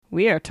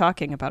we are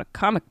talking about a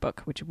comic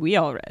book which we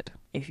all read.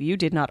 If you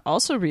did not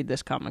also read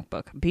this comic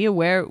book, be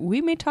aware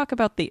we may talk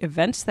about the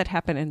events that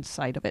happen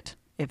inside of it.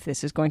 If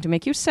this is going to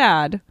make you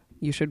sad,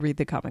 you should read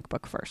the comic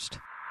book first.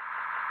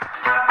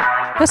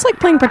 That's like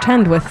playing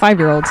pretend with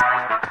 5-year-olds.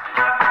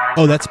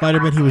 Oh, that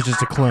Spider-Man, he was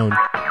just a clone.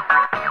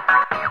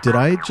 Did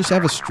I just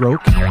have a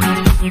stroke?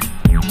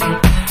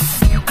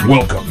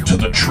 Welcome to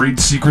the Trade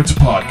Secrets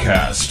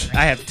Podcast.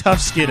 I have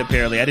tough skin,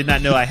 apparently. I did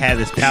not know I had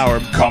this power.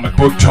 Comic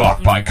book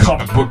talk by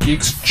comic book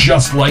geeks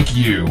just like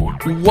you.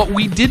 What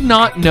we did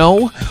not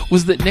know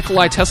was that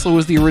Nikola Tesla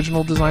was the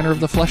original designer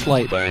of the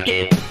fleshlight. Work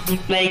it,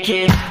 make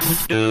it,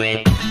 do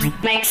it,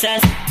 makes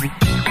us.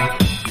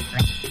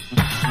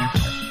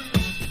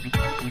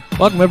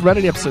 Welcome,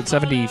 everybody, to episode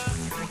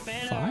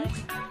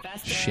 75?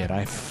 Shit,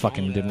 I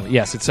fucking didn't...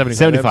 Yes, it's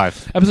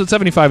 75. Episode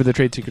 75 of the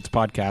Trade Secrets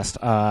Podcast.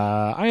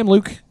 I am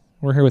Luke.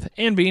 We're here with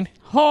Ann Bean.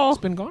 Oh.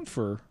 It's been gone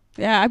for...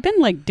 Yeah, I've been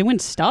like doing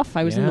stuff.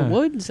 I was in the Yeah.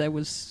 woods. I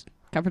was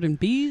covered in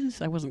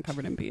bees. I wasn't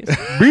covered in bees.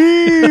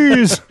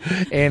 Bees!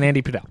 And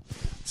Andy Padell.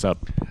 So,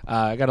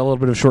 I got a little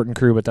bit of shortened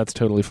crew, but that's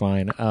totally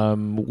fine.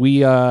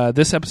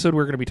 This episode,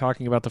 we're going to be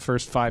talking about the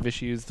first 5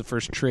 issues, the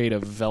first trade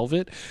of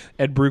Velvet,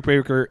 Ed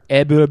Brubaker,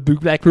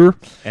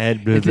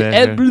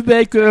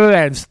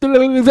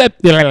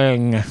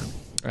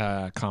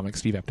 and comic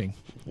Steve Epting.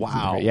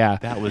 Wow. Yeah.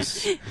 That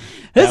was...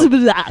 Those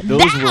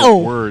Those were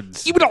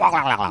words.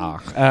 All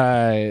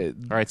Uh,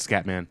 right,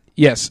 Scatman.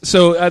 Yes.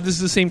 So this is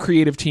the same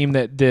creative team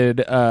that did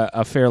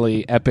a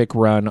fairly epic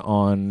run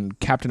on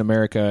Captain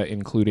America,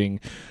 including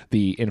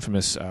the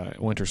infamous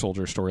Winter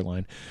Soldier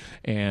storyline.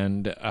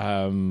 And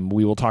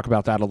we will talk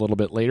about that a little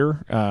bit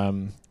later.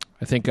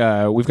 I think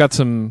we've got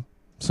some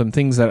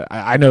things that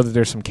I know that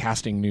there's some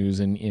casting news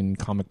in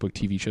comic book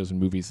TV shows and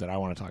movies that I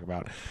want to talk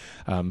about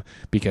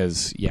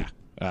because, yeah.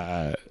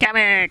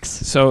 comics.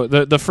 So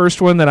the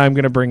first one that I'm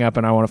going to bring up,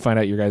 and I want to find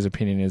out your guys'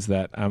 opinion, is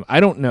that I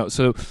don't know.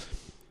 So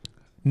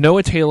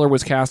Noah Taylor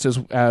was cast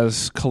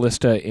as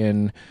Callista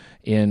in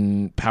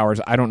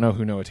Powers. I don't know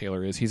who Noah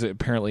Taylor is. He's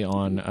apparently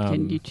on.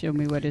 Can you show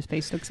me what his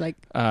face looks like?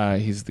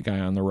 He's the guy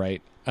on the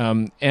right,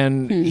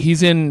 and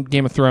he's in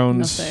Game of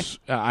Thrones. No say.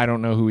 I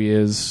don't know who he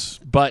is,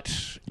 but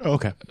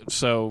Okay.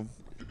 so.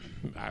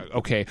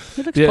 Okay.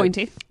 He looks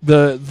pointy.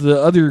 The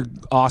other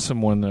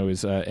awesome one though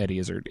is Eddie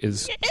Izzard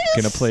is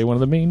going to play one of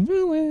the main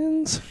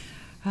villains.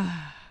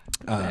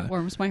 That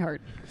warms my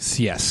heart.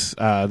 Yes,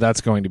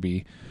 that's going to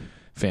be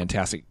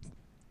fantastic.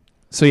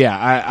 So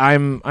yeah,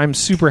 I'm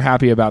super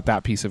happy about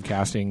that piece of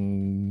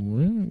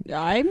casting.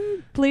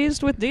 I'm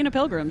pleased with Dina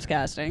Pilgrim's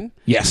casting.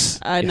 Yes,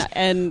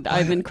 And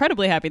I'm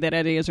incredibly happy that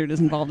Eddie Izzard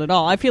is involved at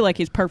all. I feel like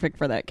he's perfect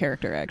for that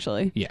character,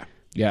 actually. yeah.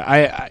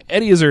 I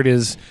Eddie Izzard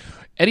is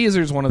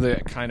one of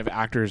the kind of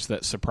actors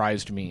that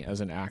surprised me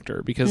as an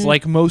actor because,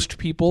 like most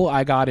people,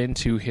 I got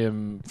into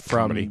him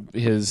from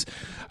his,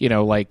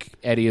 like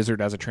Eddie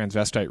Izzard as a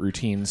transvestite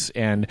routines,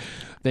 and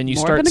then you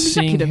More start of an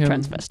seeing executive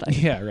him.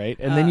 transvestite. Yeah, right.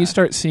 And then you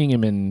start seeing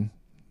him in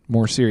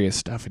more serious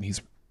stuff, and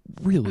he's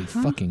really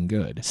fucking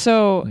good.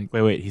 So,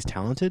 Wait, he's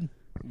talented?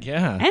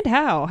 Yeah. and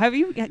how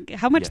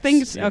much Yes,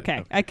 things? yeah, Okay,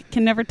 okay. I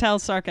can never tell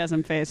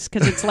sarcasm face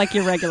because it's like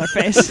your regular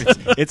face.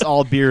 It's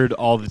all beard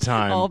all the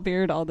time. All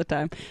beard all the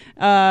time.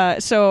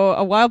 So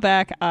a while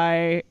back,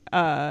 I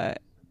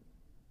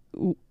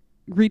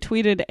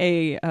retweeted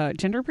a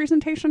gender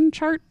presentation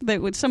chart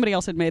that somebody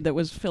else had made that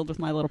was filled with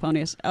My Little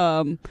Ponies.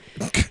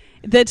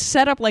 That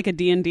set up like a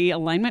D&D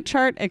alignment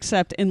chart,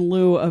 except in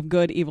lieu of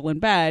good, evil,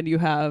 and bad, you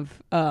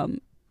have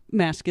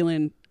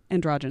masculine,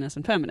 androgynous,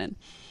 and feminine.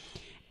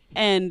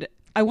 And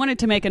I wanted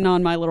to make a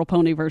non-My Little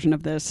Pony version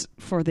of this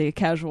for the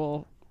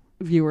casual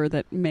viewer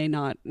that may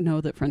not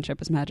know that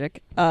friendship is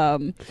magic.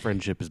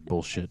 Friendship is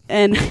bullshit.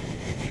 And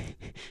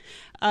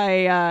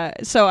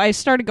so I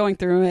started going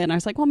through it, and I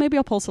was like, well, maybe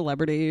I'll pull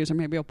celebrities, or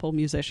maybe I'll pull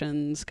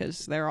musicians,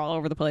 because they're all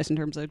over the place in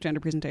terms of gender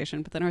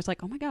presentation. But then I was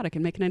like, oh my god, I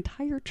can make an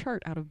entire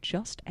chart out of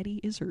just Eddie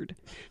Izzard.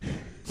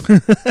 So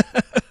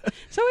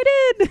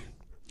I did.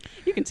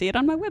 You can see it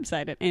on my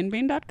website at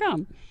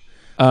nbean.com.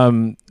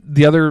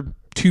 The other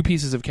 2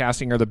 pieces of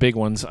casting are the big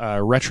ones.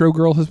 Retro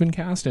Girl has been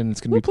cast, and it's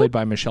going to be played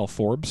by Michelle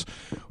Forbes,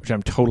 which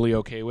I'm totally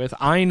okay with.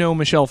 I know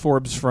Michelle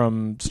Forbes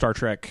from Star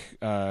Trek.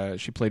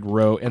 She played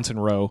Ensign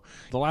Ro.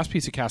 The last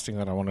piece of casting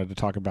that I wanted to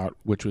talk about,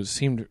 which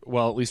seemed,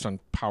 at least on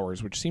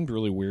Powers, which seemed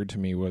really weird to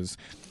me, was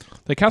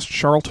they cast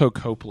Charlton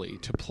Copley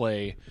to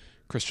play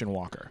Christian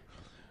Walker.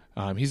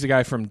 He's the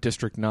guy from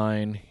District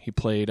 9. He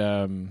played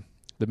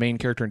the main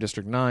character in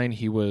District 9.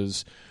 He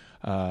was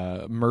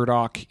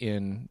Murdoch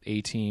in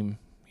A-Team.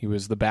 He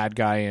was the bad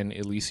guy in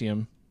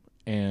Elysium,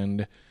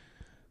 and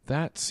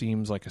that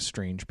seems like a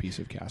strange piece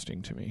of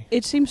casting to me.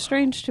 It seems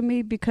strange to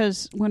me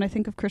because when I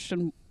think of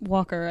Christian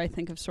Walker, I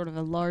think of sort of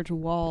a large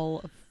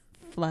wall of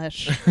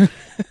flesh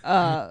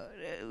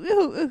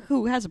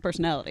who has a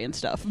personality and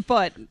stuff.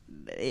 But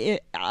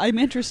I'm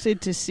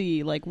interested to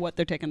see like what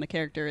they're taking the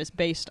character is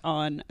based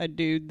on a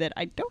dude that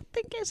I don't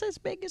think is as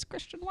big as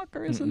Christian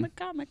Walker is in the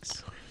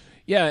comics.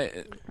 Yeah.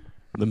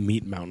 The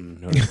meat mountain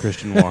known as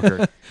Christian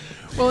Walker.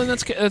 Well, and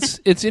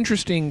it's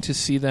interesting to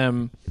see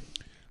them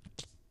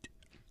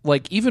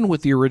like even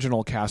with the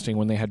original casting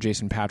when they had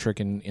Jason Patric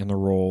in the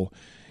role,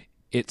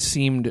 it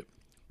seemed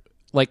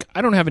like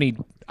I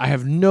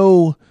have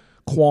no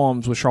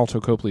qualms with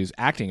Sharlto Copley's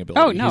acting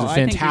ability. Oh no, he's a I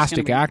think fantastic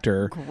he's gonna be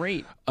actor.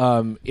 Great.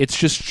 It's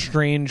just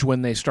strange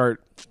when they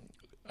start.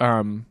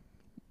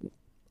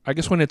 I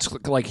guess when it's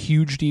like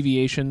huge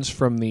deviations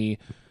from the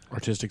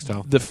Artistic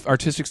style.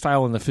 artistic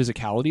style and the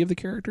physicality of the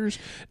characters.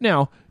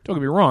 Now, don't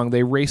get me wrong;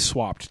 they race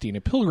swapped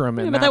Dina Pilgrim,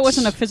 and but that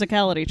wasn't a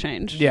physicality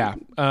change. yeah.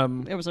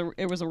 It was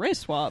a race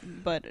swap,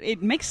 but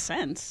it makes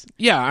sense.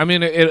 Yeah, I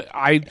mean,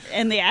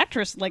 And the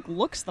actress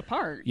looks the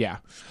part. yeah,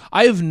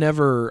 I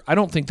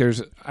don't think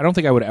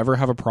I would ever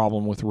have a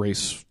problem with a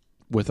race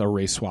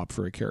swap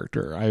for a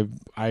character.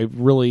 I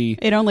really,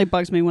 It only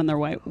bugs me when they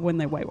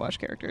whitewash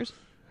characters.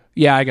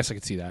 yeah, I guess I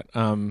could see that.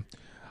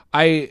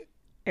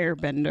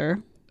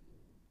 Airbender,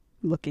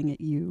 looking at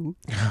you.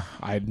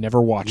 I'd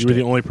never watched You were it.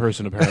 the only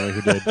person apparently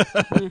who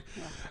did.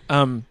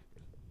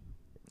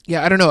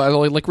 Yeah, I don't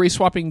know. Like race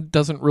swapping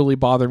doesn't really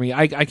bother me.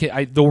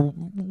 The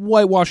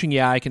whitewashing,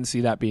 yeah, I can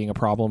see that being a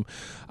problem.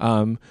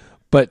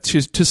 But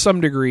to some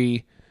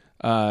degree,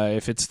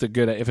 if it's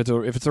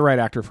the right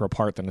actor for a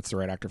part, then it's the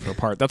right actor for a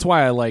part. That's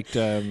why I liked.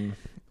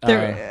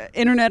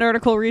 Internet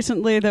article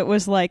recently that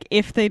was like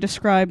if they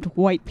described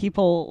white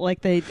people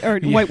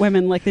white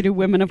women like they do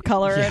women of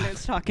color, and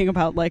it's talking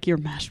about like your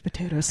mashed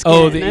potato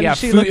skin. And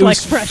she looked like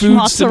fresh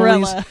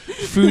mozzarella.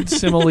 Food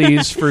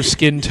similes for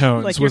skin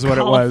tones Like was your what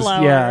it was.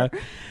 cauliflower.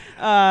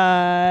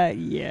 Yeah,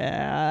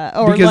 yeah.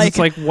 Or because like, it's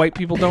like white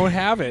people don't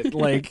have it.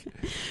 Like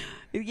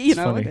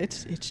funny.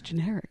 it's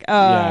generic.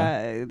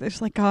 Yeah.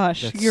 It's like,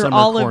 gosh, That your summer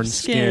olive corn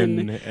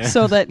skin, skin.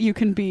 so that you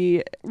can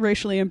be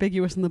racially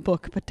ambiguous in the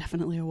book, but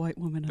definitely a white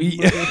woman in the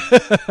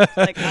movie.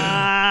 Like,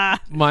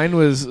 mine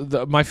was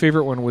my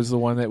favorite one was the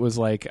one that was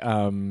like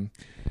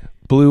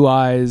blue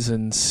eyes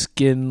and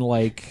skin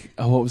like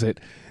what was it?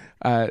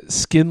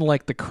 Skin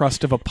like the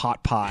crust of a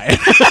pot pie.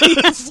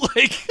 It's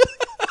like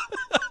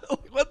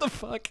what the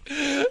fuck?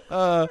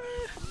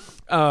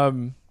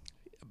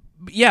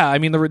 Yeah, I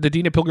mean the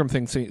Dina Pilgrim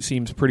thing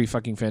seems pretty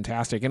fucking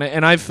fantastic,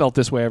 and I've felt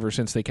this way ever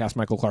since they cast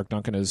Michael Clark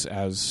Duncan as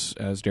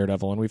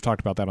Daredevil, and we've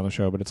talked about that on the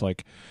show. But it's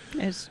like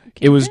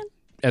it was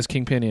as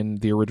Kingpin in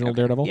the original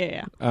Daredevil.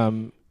 Yeah.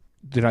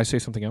 Did I say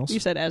something else? You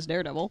said as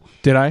Daredevil.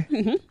 Did I?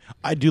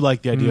 I do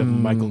like the idea of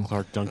Michael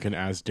Clark Duncan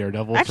as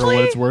Daredevil Actually,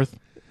 for what it's worth.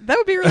 That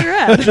would be really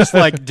rad. Just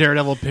like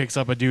Daredevil picks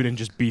up a dude and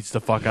just beats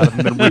the fuck out of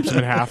him and rips him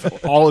in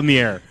half, all in the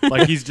air.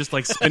 Like he's just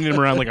like spinning him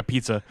around like a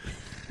pizza.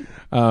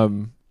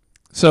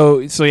 So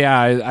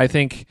yeah, I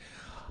think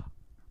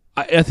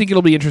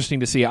it'll be interesting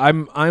to see. I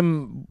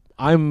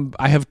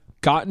have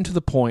gotten to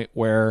the point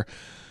where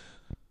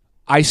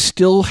I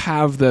still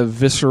have the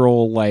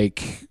visceral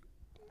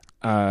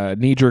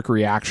knee-jerk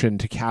reaction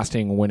to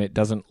casting when it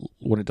doesn't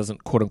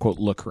quote unquote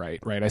look right.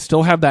 I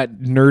still have that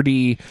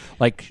nerdy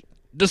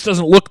this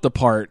doesn't look the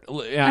part.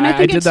 And I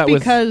think did it's that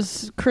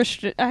because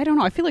Christian. I don't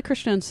know. I feel like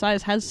Christian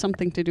Size has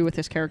something to do with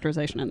his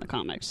characterization in the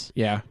comics.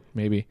 Yeah,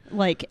 maybe.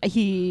 Like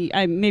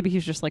maybe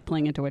he's just like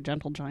playing into a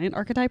gentle giant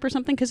archetype or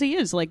something, because he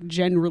is like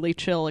generally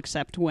chill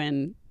except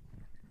when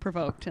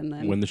provoked, and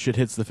then When the shit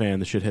hits the fan,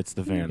 the shit hits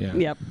the fan. Yeah.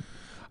 Yep.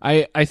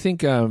 I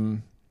think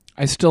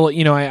I still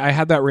I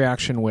had that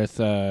reaction with fuck,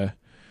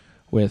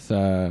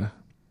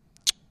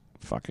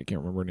 I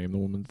can't remember her name, the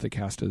woman that they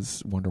cast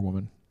as Wonder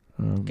Woman.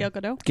 Gal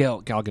Gadot.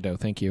 Gal Gadot,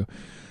 thank you.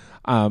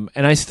 And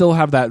I still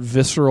have that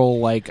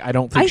visceral I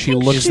don't think she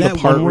looks the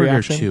part one word or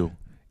reaction. two?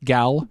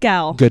 Gal.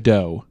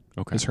 Gadot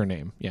Okay. is her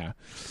name. Yeah.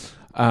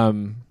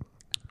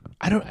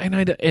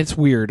 It's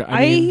weird.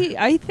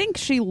 I think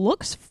she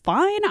looks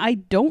fine. I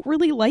don't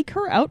really like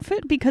her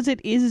outfit because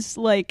it is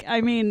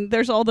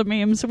there's all the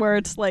memes where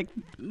it's like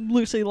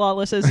Lucy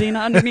Lawless as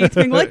Xena underneath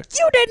being like,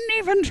 you didn't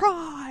even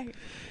try.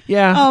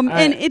 Yeah.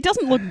 And it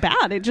doesn't look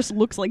bad. It just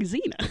looks like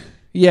Xena.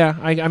 Yeah,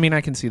 I mean, I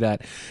can see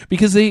that.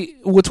 Because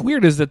what's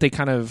weird is that they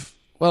kind of,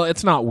 well,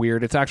 it's not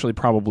weird. It's actually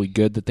probably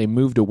good that they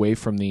moved away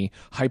from the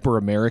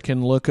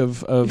hyper-American look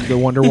of the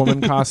Wonder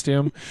Woman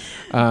costume.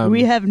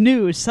 We have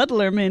new,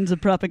 subtler means of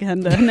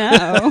propaganda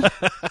now.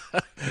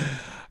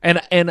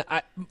 And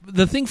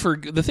the thing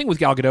with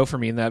Gal Gadot for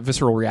me in that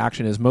visceral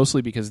reaction is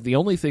mostly because the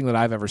only thing that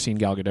I've ever seen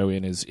Gal Gadot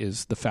in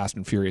is the Fast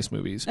and Furious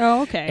movies.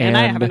 Oh, okay. And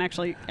I haven't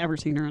actually ever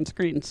seen her on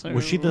screen. So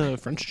Was she the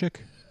French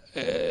chick?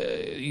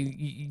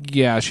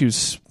 Yeah, she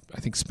was, I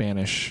think,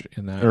 Spanish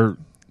in that.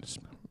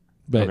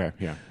 But okay,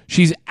 yeah.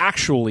 she's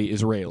actually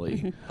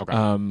Israeli.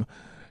 Okay.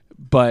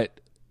 But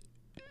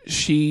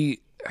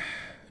she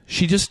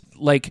just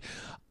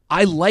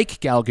I like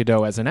Gal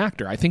Gadot as an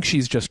actor. I think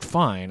she's just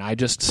fine. I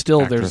just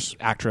still there's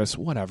actress,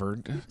 whatever.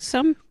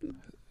 Some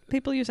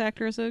people use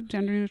actor as a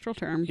gender neutral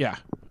term. Yeah.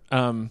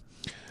 But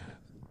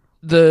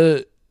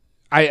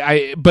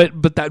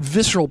that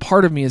visceral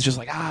part of me is just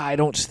like, I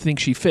don't think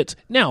she fits.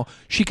 Now,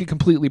 she could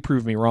completely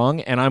prove me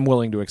wrong, and I'm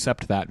willing to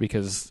accept that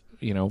because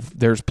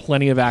there's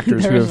plenty of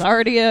actors who There's have.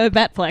 already a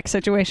Batfleck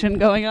situation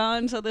going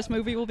on, so this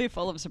movie will be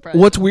full of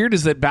surprises. What's weird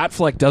is that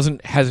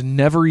Batfleck has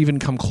never even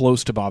come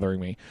close to bothering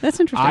me. That's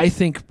interesting. I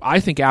think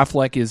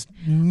Affleck is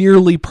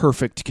nearly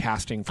perfect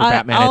casting for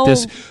Batman at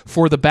this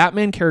for the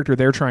Batman character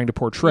they're trying to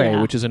portray,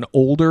 Yeah. which is an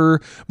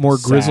older, more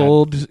Sad.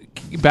 grizzled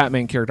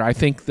Batman character. I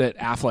think that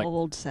Affleck.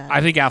 Old, sad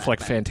I think Affleck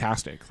Batman.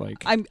 fantastic.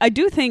 Like I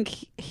do think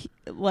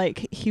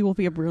he will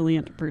be a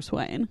brilliant Bruce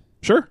Wayne.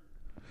 sure.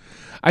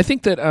 I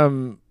think that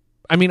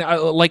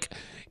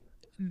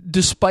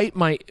despite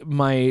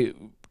my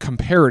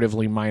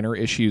comparatively minor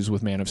issues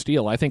with Man of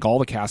Steel, I think all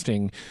the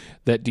casting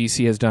that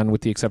DC has done,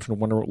 with the exception of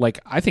Wonder Woman,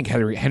 I think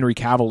Henry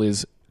Cavill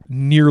is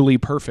nearly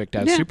perfect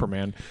as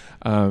Superman.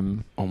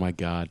 Oh my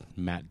God,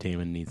 Matt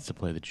Damon needs to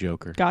play the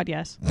Joker. God,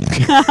 yes.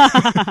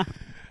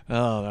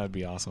 Oh, that'd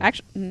be awesome.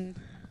 Actually, if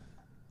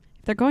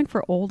they're going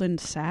for old and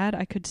sad,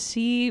 I could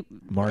see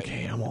Mark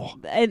Hamill.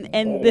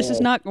 and this is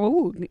not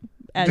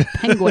as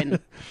Penguin.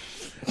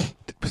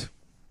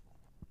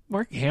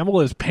 Mark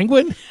Hamill as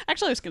Penguin?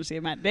 Actually, I was going to see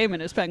Matt Damon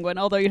as Penguin,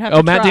 although you'd have to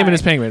Oh, Matt try. Damon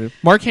as Penguin.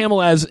 Mark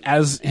Hamill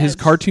as his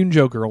cartoon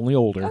Joker, only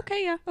older.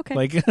 Okay, yeah, okay.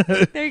 Like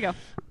there you go.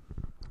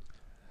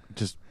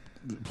 Just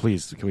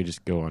please, can we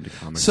just go on to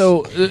comics?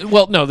 So,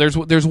 no. There's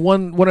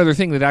one other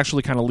thing that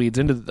actually kind of leads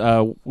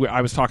into.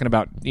 I was talking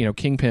about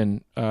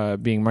Kingpin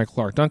being Michael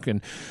Clark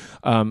Duncan.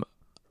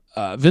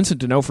 Vincent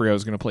D'Onofrio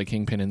is going to play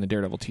Kingpin in the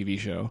Daredevil TV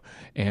show,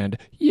 and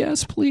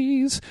yes,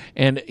 please.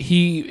 And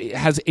he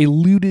has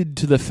alluded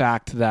to the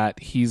fact that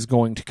he's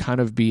going to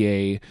kind of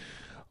be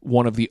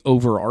one of the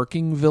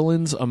overarching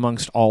villains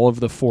amongst all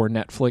of the 4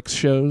 Netflix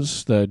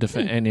shows,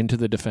 and Into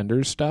the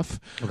Defenders stuff.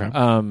 Okay.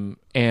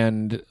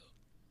 And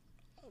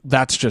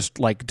that's just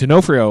like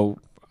D'Onofrio.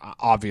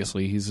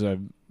 Obviously, he's a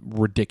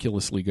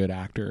ridiculously good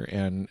actor,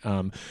 and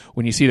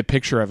when you see the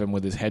picture of him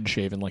with his head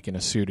shaven, like in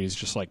a suit, he's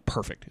just like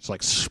perfect. It's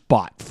like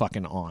spot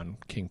fucking on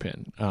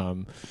Kingpin.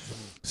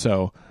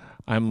 So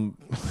I'm,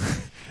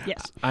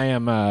 Yes. I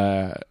am.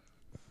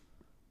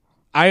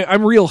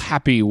 I'm real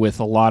happy with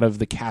a lot of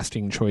the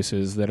casting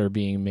choices that are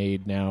being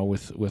made now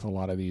with a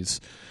lot of these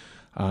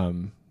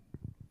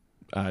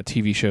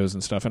TV shows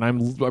and stuff, and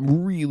I'm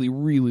really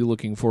really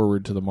looking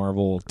forward to the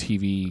Marvel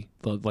TV,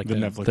 the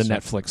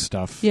Netflix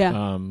stuff.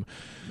 Yeah.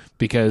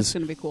 Because It's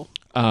going to be cool.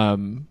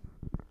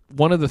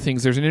 one of the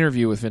things, there's an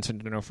interview with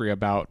Vincent D'Onofrio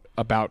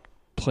about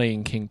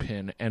playing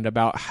Kingpin, and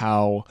about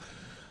how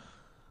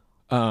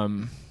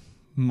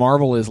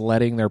Marvel is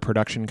letting their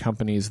production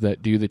companies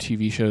that do the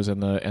TV shows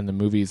and the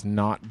movies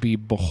not be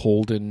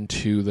beholden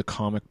to the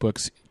comic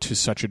books to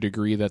such a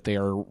degree that they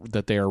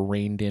are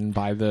reined in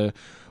by the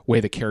way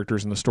the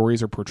characters and the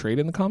stories are portrayed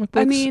in the comic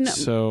books. I mean,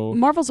 so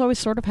Marvel's always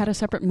sort of had a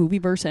separate movie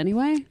verse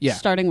anyway. Yeah.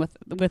 Starting with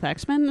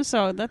X-Men,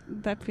 so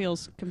that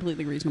feels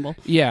completely reasonable.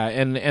 yeah,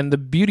 and the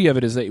beauty of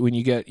it is that when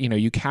you get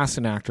you cast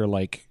an actor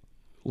like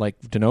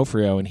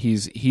D'Onofrio, and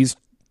he's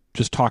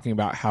just talking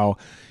about how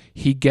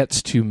he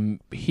gets to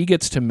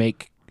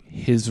make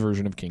his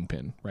version of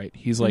Kingpin, right?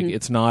 He's like,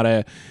 he's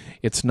not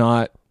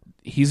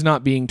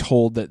being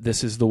told that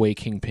this is the way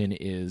Kingpin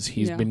is.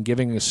 He's been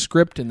giving a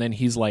script, and then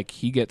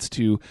he gets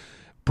to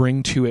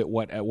bring to it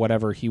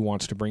whatever he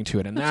wants to bring to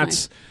it, and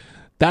that's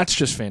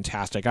just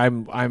fantastic.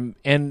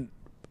 And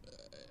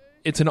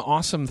it's an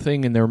awesome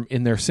thing in their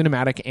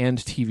cinematic and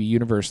TV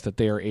universe that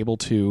they are able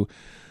to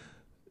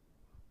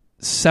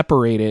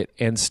separate it,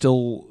 and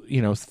still,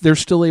 they're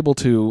still able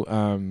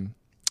to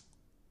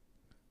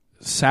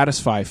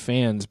satisfy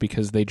fans,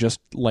 because they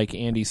just, like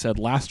Andy said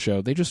last show,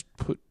 they just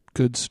put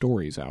good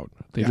stories out.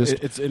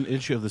 It's an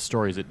issue of the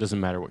stories. It doesn't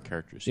matter what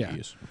characters you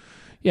use.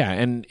 Yeah,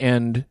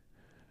 and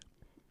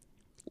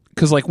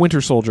because like Winter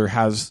Soldier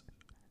has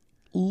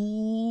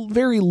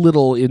very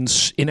little in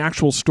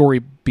actual story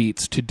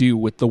beats to do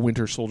with the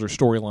Winter Soldier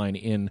storyline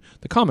in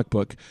the comic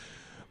book,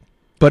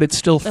 but it's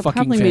still That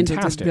fucking probably fantastic.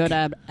 means it's a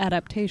good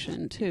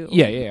adaptation too.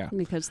 Yeah.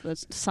 Because the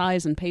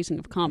size and pacing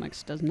of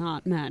comics does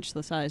not match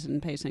the size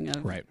and pacing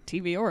of Right.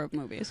 TV or of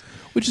movies.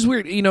 Which is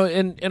weird,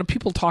 and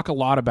people talk a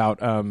lot about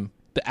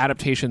the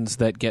adaptations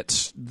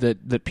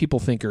that people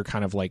think are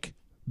kind of like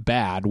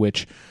bad,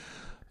 which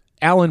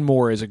Alan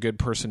Moore is a good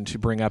person to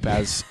bring up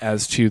as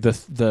to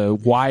the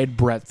wide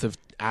breadth of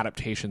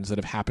adaptations that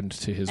have happened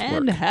to his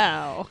And work.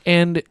 how?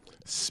 And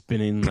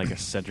Spinning like a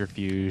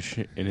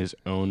centrifuge in his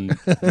own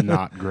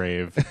not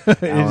grave. In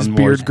his Alan beard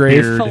Moore's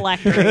grave.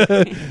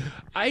 Phylactery.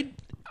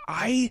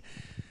 I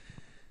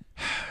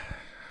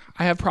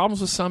have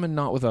problems with some and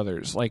not with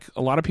others. Like,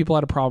 a lot of people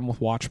had a problem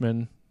with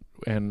Watchmen,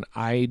 and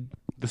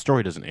The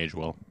story doesn't age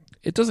well.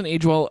 it doesn't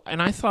age well.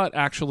 And I thought,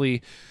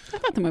 actually, I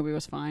thought the movie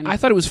was fine. I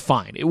thought it was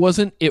fine. It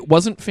wasn't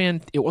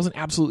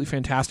absolutely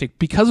fantastic,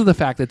 because of the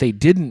fact that they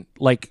didn't,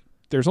 like,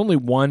 there's only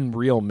one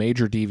real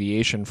major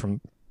deviation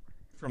from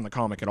the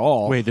comic at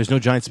all. Wait, there's no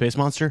giant space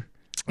monster?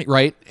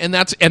 Right? And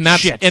that's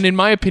Shit. and in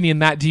my opinion,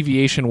 that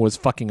deviation was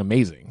fucking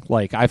amazing.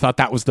 Like, I thought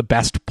that was the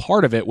best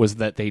part of it, was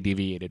that they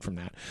deviated from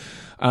that.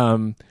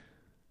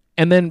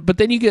 But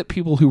then you get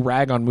people who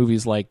rag on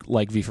movies like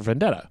V for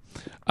Vendetta.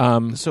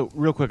 So,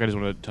 real quick, I just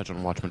want to touch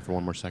on Watchmen for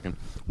one more second.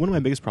 One of my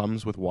biggest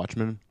problems with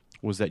Watchmen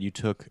was that you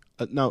took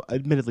now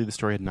admittedly the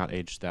story had not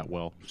aged that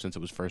well since it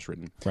was first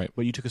written, Right.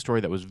 but you took a story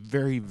that was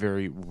very,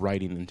 very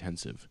writing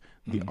intensive.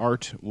 The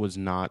art was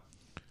not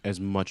as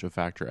much a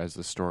factor as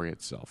the story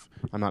itself.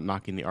 I'm not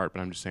knocking the art, but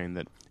I'm just saying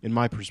that in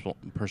my personal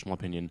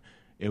opinion,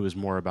 it was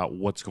more about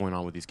what's going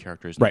on with these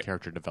characters and Right.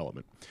 character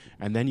development.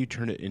 And then you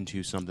turn it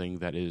into something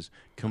that is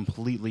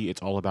completely,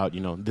 it's all about,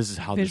 this is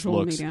how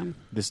Visual this looks, medium.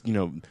 this,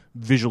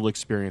 visual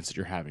experience that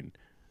you're having.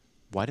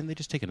 Why didn't they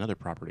just take another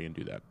property and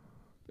do that?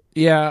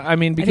 Yeah, I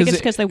mean, I think because it's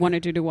because they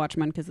wanted to do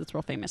Watchmen because it's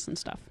real famous and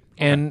stuff.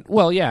 and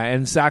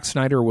Zack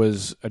Snyder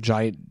was a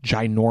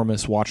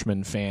ginormous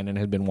Watchmen fan and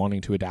had been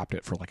wanting to adapt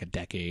it for like a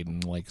decade,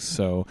 and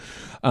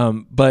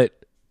but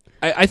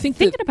I think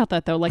that Thinking about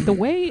that though, like the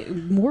way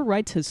Moore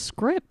writes his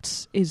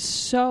scripts is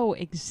so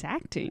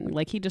exacting.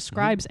 Like he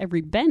describes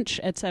every bench,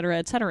 et cetera,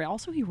 et cetera.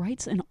 Also, he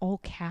writes in all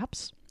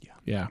caps,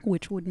 yeah.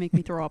 which would make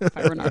me throw up if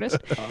I were an artist.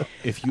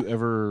 If you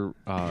ever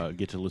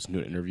get to listen to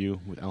an interview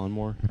with Alan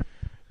Moore,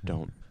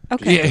 don't.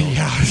 Okay.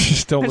 Yeah,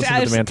 just don't listen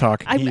to the man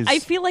talk. I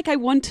feel like I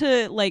want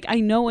to, I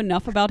know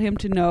enough about him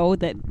to know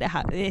that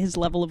his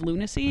level of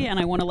lunacy, and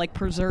I want to,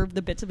 preserve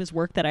the bits of his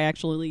work that I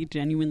actually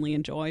genuinely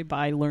enjoy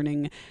by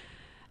learning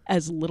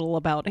as little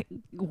about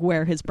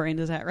where his brain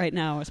is at right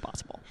now as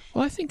possible.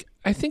 Well,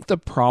 I think the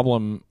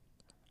problem,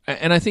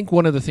 and I think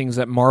one of the things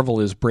that Marvel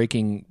is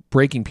breaking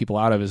people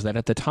out of is that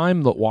at the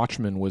time that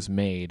Watchmen was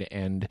made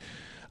and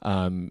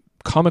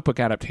comic book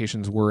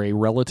adaptations were a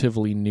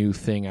relatively new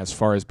thing as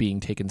far as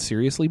being taken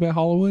seriously by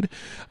Hollywood,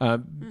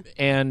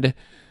 and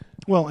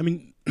Well, I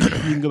mean, you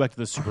can go back to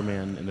the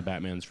Superman and the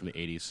Batmans from the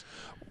 80s.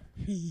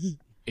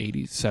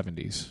 80s,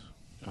 70s.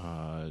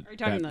 Are you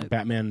talking the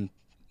Batman,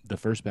 the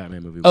first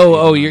Batman movie.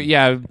 Oh,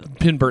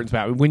 Tim Burton's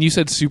Batman. When you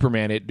said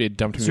Superman, it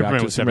dumped me Superman back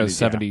to was Superman 70s,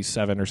 yeah.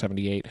 77 or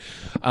 78.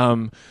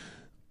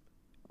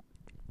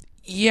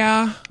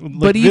 Yeah, Like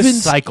but this even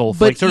cycle,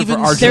 but sort of for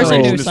even our There's a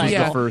generation, new this was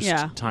cycle. the first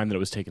Yeah. time that it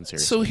was taken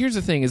seriously. So here's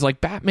the thing: is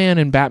Batman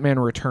and Batman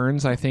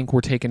Returns, I think,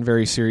 were taken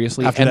very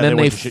seriously, After and that, then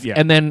they went to shit, yeah.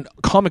 and then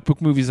comic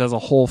book movies as a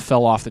whole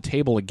fell off the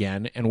table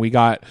again, and we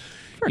got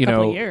for a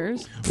couple of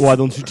years. Why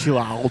don't you chill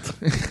out?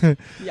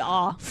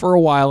 Yeah. for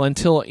a while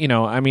until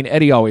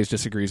Eddie always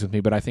disagrees with me,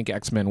 but I think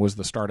X-Men was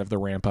the start of the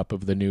ramp up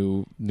of the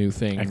new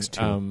thing.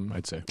 X2,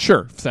 I'd say.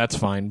 Sure, that's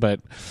fine,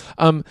 but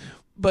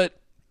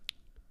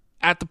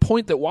at the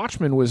point that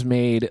Watchmen was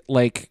made,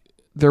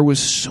 there's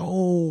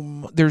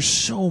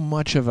so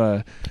much of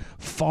a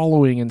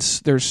following, and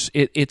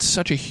it's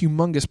such a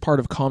humongous part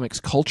of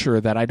comics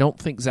culture that I don't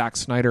think Zack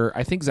Snyder.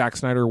 I think Zack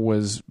Snyder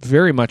was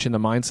very much in the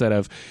mindset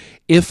of,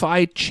 if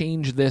I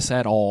change this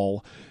at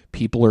all,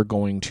 people are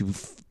going to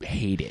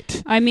hate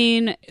it. I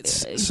mean,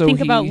 so think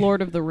about he-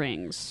 Lord of the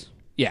Rings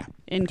Yeah,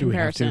 in Do we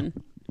have to?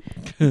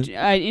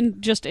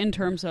 comparison. in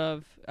terms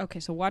of, okay,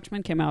 so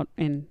Watchmen came out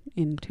in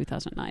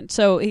 2009.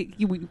 So he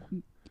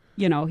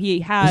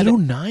had... was it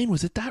 09?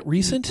 Was it that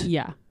recent?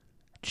 Yeah.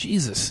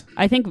 Jesus.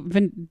 I think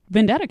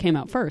Vendetta came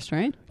out first,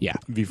 right? Yeah.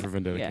 V for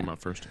Vendetta Yeah. came out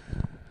first.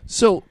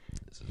 So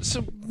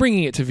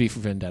bringing it to V for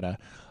Vendetta,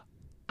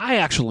 I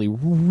actually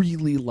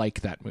really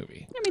like that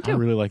movie. Yeah, me I too.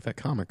 really like that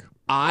comic.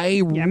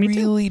 I Yeah, me too.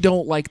 really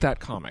don't like that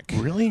comic.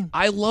 Really?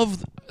 I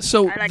love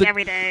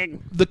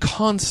everything. the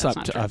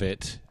concept true. of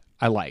it.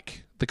 I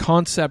like the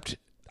concept.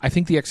 I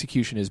think the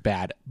execution is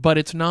bad, but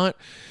it's not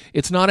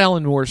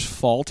Alan Moore's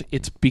fault.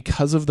 It's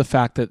because of the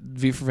fact that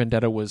V for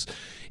Vendetta was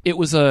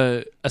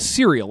a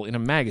serial in a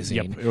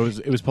magazine.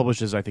 Yep. It was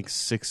published as, I think,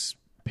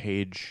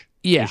 6-page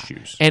Yeah,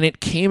 issues. and it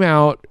came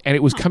out, and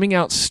it was coming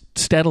out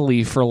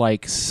steadily for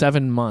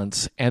 7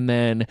 months, and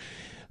then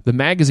the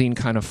magazine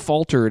kind of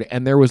faltered,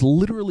 and there was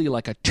literally a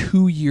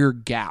 2-year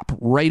gap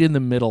right in the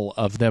middle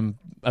of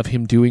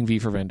him doing V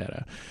for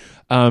Vendetta.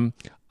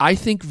 I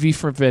think V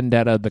for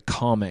Vendetta, the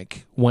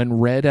comic, when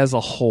read as a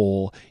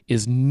whole,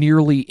 is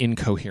nearly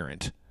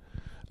incoherent.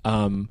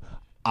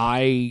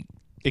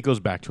 It goes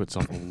back to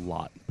itself a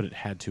lot, but it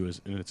had to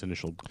in its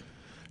initial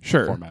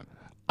format.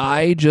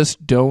 I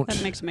just don't.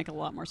 That makes it make a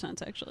lot more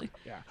sense, actually.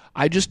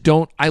 I just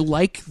don't. I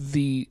like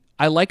the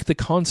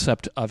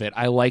concept of it.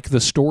 I like the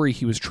story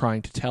he was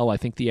trying to tell. I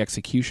think the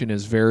execution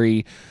is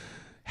very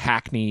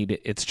hackneyed.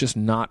 It's just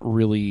not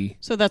really.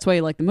 So that's why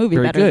you like the movie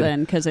Very better good.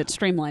 then, because it's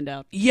streamlined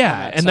out.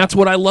 Yeah, and that's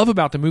what I love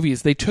about the movie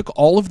is they took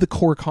all of the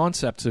core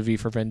concepts of V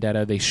for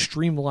Vendetta, they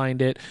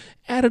streamlined it,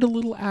 added a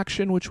little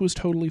action, which was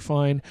totally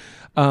fine,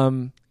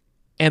 and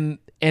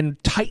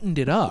tightened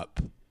it up.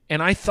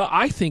 And I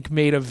think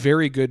made a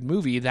very good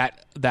movie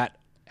that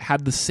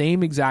had the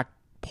same exact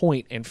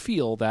point and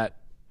feel that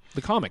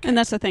the comic had. And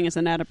that's the thing, is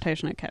an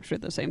adaptation that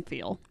captured the same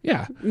feel.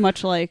 Yeah.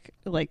 Much like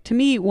to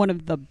me, one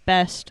of the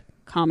best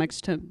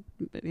comics to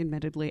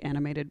admittedly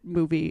animated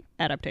movie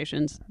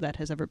adaptations that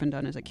has ever been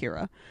done is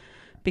Akira,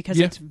 because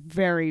Yeah. it's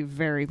very,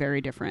 very, very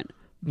different,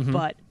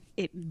 but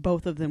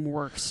both of them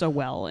work so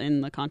well in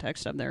the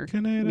context of their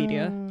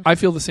media. I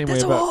feel the same way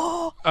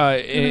about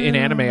in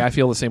anime. I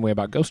feel the same way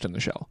about Ghost in the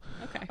Shell.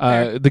 Okay,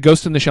 fair. The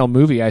Ghost in the Shell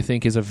movie, I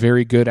think, is a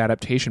very good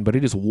adaptation, but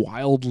it is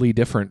wildly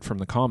different from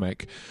the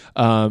comic.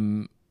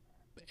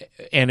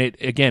 and it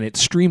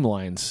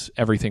streamlines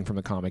everything from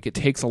the comic. It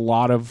takes a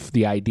lot of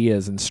the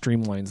ideas and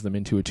streamlines them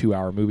into a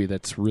 2-hour movie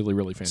that's really,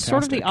 really fantastic.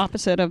 Sort of the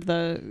opposite of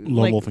the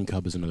Lone Wolf and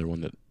Cub is another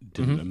one that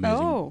did an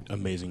amazing, Oh.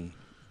 amazing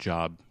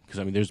job. Because,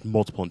 I mean, there's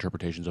multiple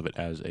interpretations of it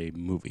as a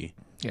movie.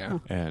 Yeah.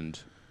 And,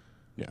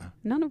 yeah.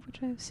 None of which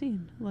I've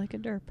seen, like a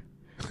derp.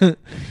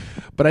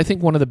 But I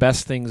think one of the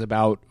best things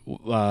about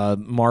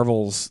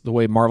the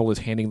way Marvel is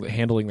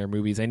handling their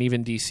movies, and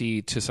even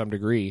DC to some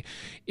degree,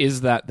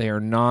 is that they are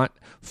not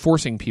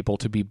forcing people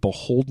to be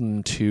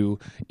beholden to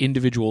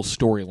individual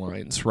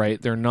storylines, right?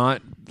 They're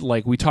not,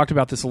 like, we talked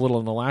about this a little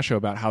in the last show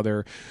about how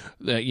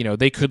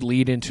they could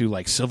lead into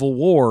like Civil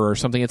War or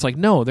something. It's like,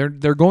 no,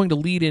 they're going to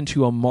lead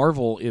into a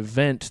Marvel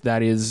event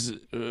that is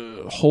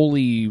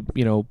wholly,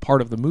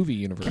 part of the movie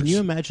universe. Can you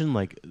imagine,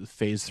 like,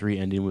 Phase 3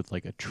 ending with,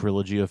 like, a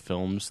trilogy of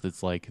films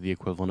that's, like, the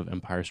equivalent of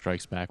Empire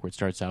Strikes Back, where it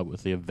starts out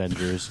with the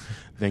Avengers,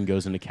 then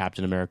goes into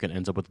Captain America and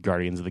ends up with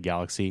Guardians of the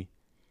Galaxy?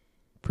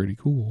 Pretty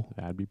cool.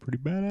 That'd be pretty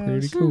badass.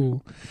 Pretty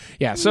cool.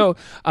 Yeah, so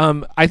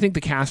I think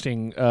the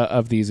casting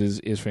of these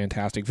is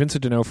fantastic.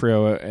 Vincent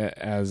D'Onofrio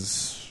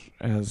as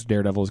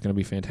Daredevil is going to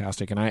be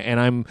fantastic, and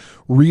I'm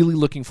really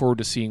looking forward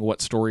to seeing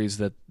what stories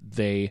that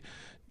they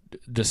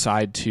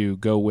decide to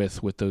go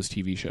with those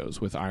TV shows,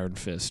 with Iron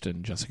Fist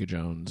and Jessica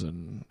Jones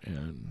and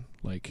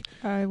like.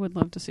 I would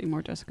love to see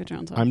more Jessica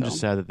Jones on I'm film.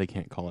 just sad that they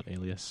can't call it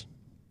Alias.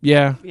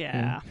 Yeah.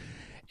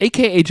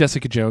 AKA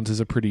Jessica Jones is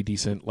a pretty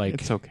decent, like...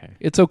 It's okay.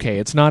 It's okay.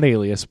 It's not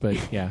Alias, but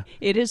yeah.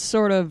 It is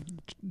sort of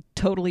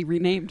totally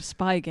renamed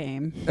Spy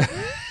Game.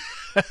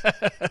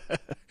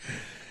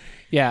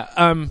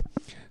 Yeah.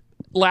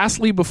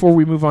 Lastly, before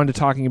we move on to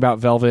talking about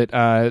Velvet,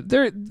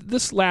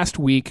 this last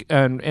week,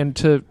 and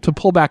to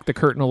pull back the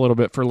curtain a little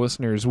bit for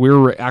listeners,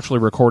 we're actually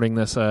recording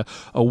this a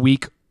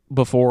week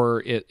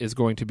before it is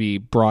going to be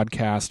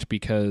broadcast,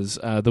 because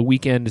the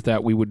weekend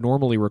that we would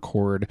normally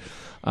record,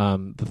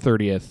 the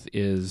 30th,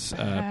 is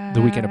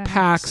the weekend of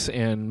PAX,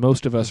 and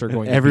most of us are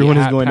going. Everyone to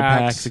be is at going PAX.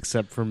 to PAX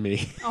except for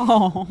me.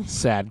 Oh,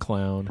 Sad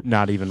clown.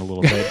 Not even a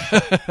little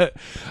bit.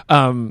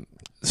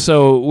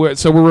 So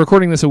we're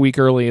recording this a week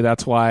early.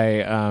 That's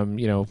why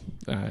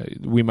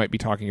we might be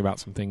talking about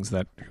some things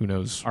that, who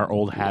knows, Our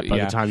old hat by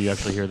the time you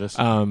actually hear this.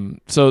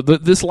 So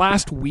this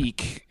last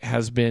week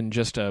has been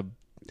just a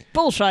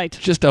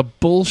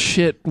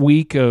bullshit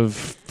week of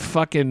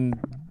fucking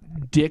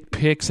dick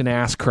pics and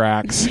ass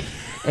cracks,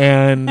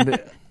 and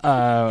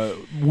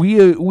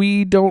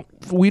we don't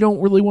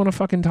really want to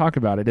fucking talk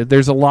about it.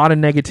 There's a lot of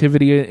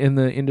negativity in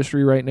the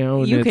industry right now,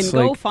 and you can it's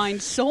go like,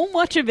 find so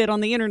much of it on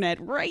the internet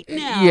right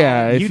now.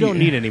 yeah, if you don't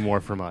need any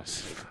more from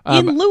us.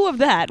 In lieu of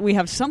that, we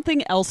have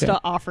something else to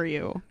offer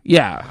you.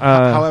 yeah.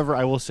 However,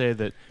 I will say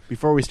that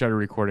before we started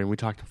recording, we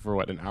talked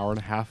for an hour and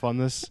a half on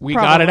this. We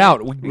Probably. got it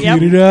out. We Yep.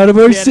 get it out of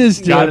our Get-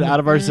 system. Got it out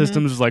of our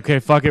systems. Was like, okay,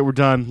 fuck it, we're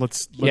done.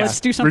 Let's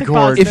do something record.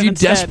 positive. If you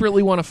instead.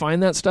 desperately want to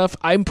find that stuff,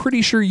 I'm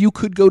pretty sure you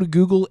could go to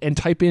Google and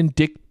type in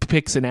dick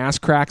pics and ass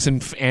cracks,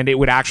 and it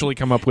would actually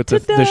come up with the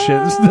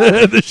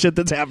shit the shit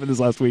that's happened this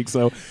last week.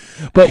 So,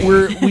 but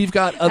we've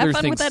got other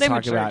fun things with that to talk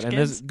image about. search,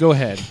 And kids. go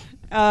ahead.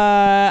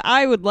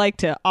 I would like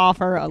to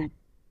offer a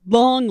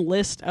long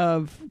list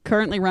of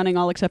currently running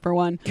all except for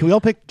one. Can we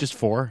all pick just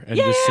 4 and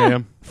just say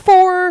them?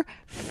 4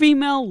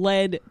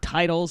 female-led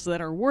titles that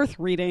are worth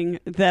reading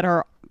that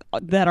are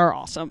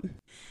awesome.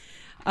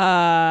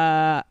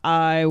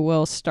 I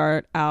will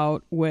start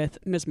out with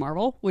Ms.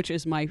 Marvel, which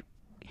is my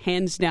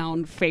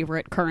hands-down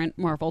favorite current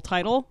Marvel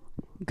title.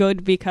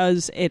 Good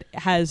because it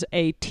has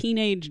a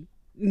teenage,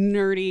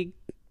 nerdy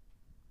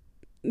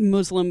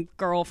Muslim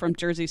girl from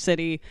Jersey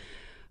City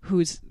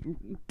who's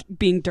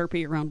being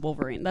derpy around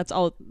Wolverine. That's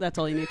all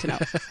you need to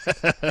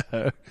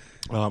know.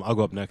 I'll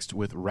go up next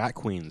with Rat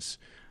Queens.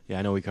 Yeah,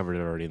 I know we covered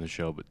it already in the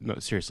show, but no,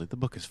 seriously, the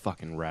book is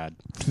fucking rad.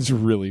 It's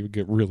really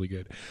good. Really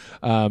good.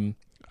 I'm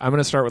going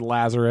to start with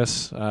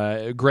Lazarus.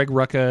 Greg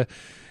Rucka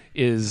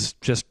is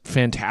just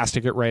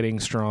fantastic at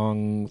writing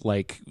strong,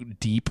 like,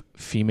 deep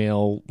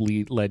female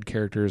led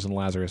characters, and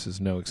Lazarus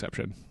is no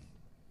exception.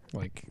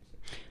 Like,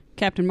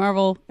 Captain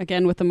Marvel,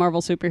 again with the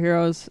Marvel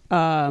superheroes.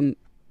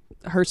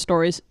 Her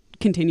stories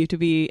continue to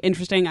be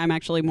interesting. I'm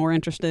actually more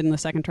interested in the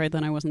second trade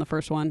than I was in the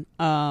first one.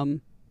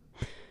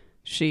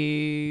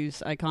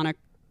 She's iconic.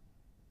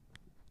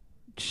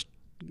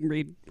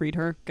 Read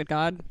her. Good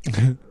God.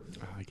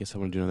 I guess I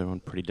want to do another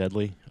one, Pretty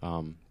Deadly,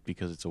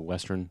 because it's a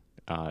Western.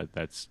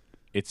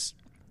 It's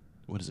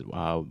what is it?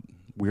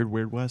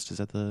 Weird West? Is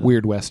that the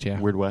Weird West, yeah.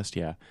 Weird West?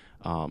 Yeah.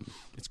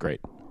 It's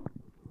great.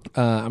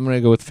 I'm going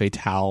to go with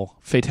Fatale.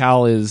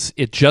 Fatale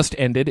it just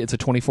ended. It's a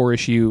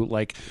 24-issue,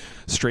 like,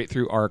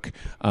 straight-through arc,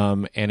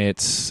 and it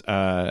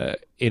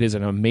is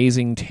an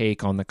amazing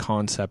take on the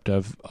concept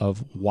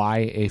of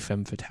why a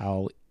femme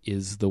fatale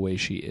is the way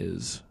she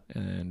is,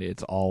 and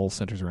it's all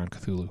centers around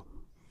Cthulhu.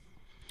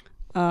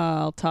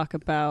 I'll talk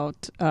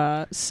about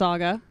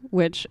Saga,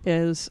 which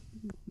is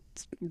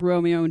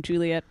Romeo and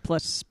Juliet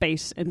plus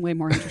space and way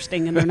more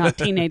interesting, and they're not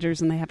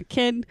teenagers and they have a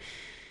kid.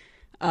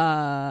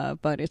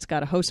 But it's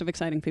got a host of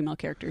exciting female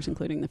characters,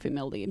 including the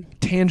female lead.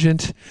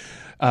 Tangent.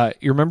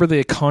 You remember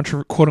the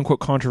quote-unquote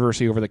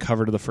controversy over the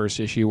cover to the first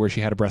issue where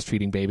she had a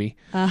breastfeeding baby?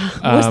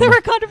 Was there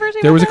a controversy?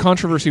 There about was a that?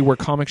 controversy where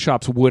comic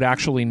shops would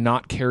actually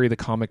not carry the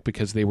comic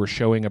because they were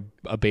showing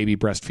a baby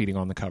breastfeeding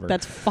on the cover.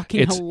 That's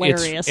fucking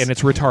hilarious. And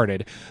it's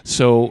retarded.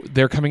 So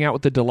they're coming out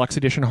with the deluxe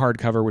edition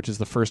hardcover, which is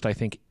the first, I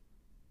think,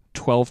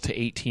 12 to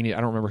 18. I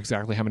don't remember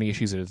exactly how many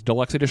issues it is.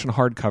 Deluxe edition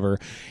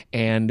hardcover,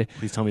 and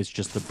Please tell me it's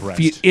just the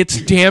breast.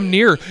 it's damn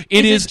near.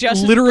 It is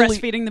just literally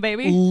breastfeeding the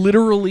baby.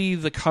 Literally,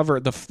 the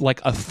cover, like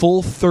a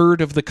full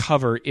third of the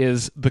cover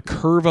is the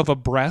curve of a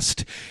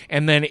breast,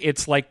 and then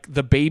it's like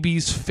the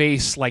baby's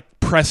face, like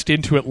pressed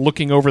into it,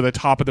 looking over the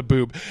top of the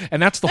boob,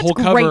 and that's the whole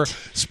cover. great.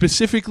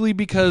 Specifically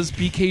because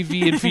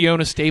BKV and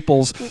Fiona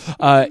Staples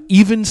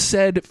even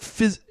said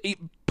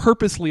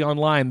purposely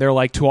online, they're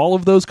like, to all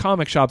of those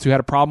comic shops who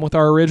had a problem with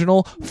our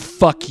original,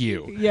 fuck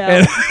you.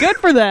 Yeah, good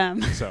for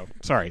them. So,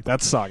 sorry,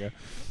 that's Saga.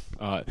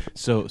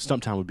 So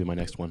Stumptown would be my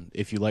next one.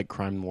 If you like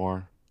crime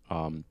noir,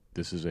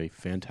 this is a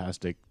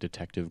fantastic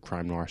detective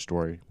crime noir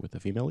story with a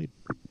female lead.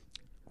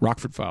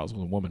 Rockford Files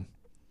with a woman.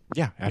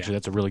 Yeah, actually,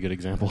 that's a really good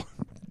example.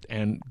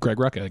 And Greg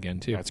Rucka again,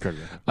 too. That's great.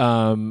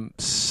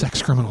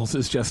 Sex Criminals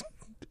is just...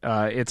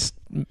 it's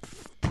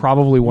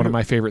probably one of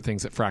my favorite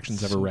things that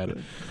Fraction's ever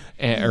read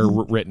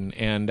or written,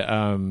 and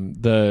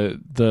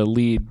the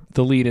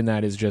lead in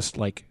that is just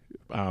like,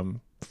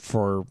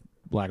 for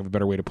lack of a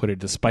better way to put it,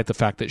 despite the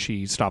fact that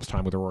she stops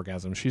time with her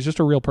orgasm, she's just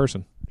a real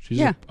person. She's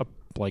a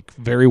like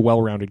very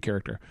well-rounded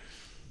character.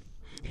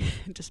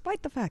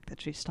 Despite the fact that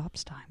she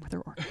stops time with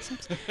her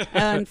orgasms.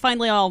 And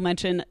finally, I'll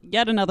mention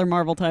yet another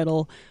Marvel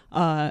title.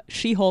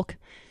 She-Hulk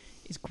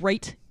is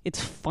great.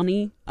 It's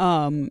funny.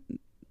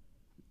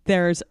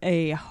 There's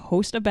a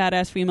host of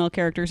badass female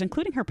characters,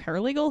 including her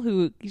paralegal,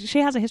 who she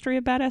has a history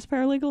of badass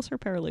paralegals. Her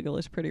paralegal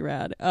is pretty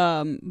rad.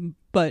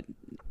 But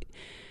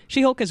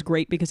She-Hulk is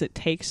great because it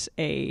takes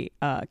a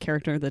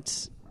character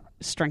that's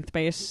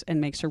strength-based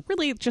and makes her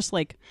really just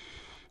like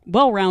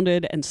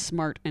well-rounded and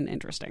smart and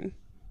interesting.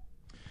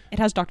 It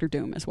has Dr.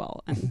 Doom as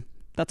well, and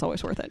that's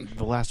always worth it.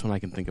 The last one I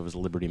can think of is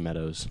Liberty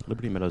Meadows.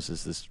 Liberty Meadows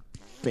is this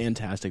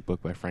fantastic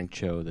book by Frank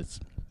Cho that's...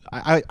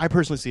 I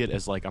personally see it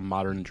as like a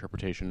modern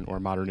interpretation or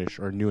modernish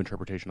or new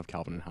interpretation of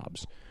Calvin and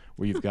Hobbes,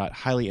 where you've got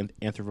highly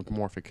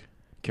anthropomorphic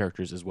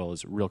characters as well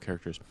as real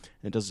characters.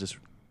 And it does this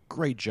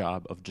great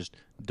job of just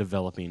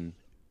developing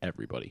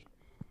everybody.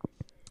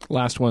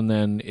 Last one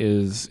then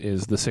is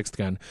The Sixth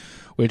Gun,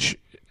 which...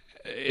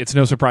 it's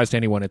no surprise to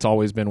anyone. It's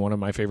always been one of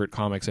my favorite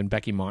comics, and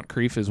Becky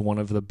Montcrief is one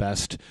of the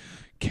best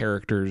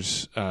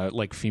characters,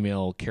 like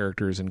female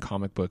characters in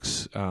comic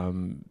books.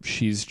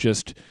 She's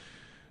just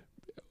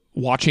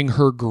watching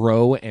her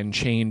grow and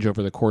change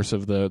over the course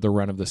of the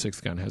run of The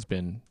Sixth Gun has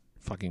been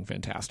fucking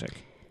fantastic.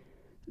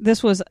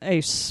 This was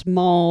a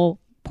small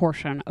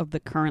portion of the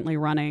currently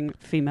running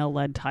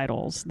female-led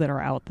titles that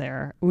are out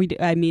there. We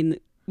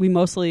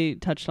mostly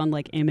touched on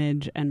like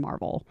Image and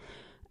Marvel,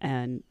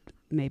 and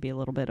maybe a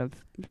little bit of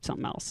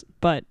something else.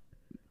 But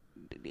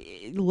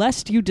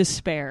lest you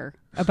despair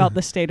about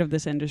the state of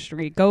this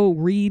industry, go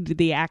read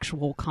the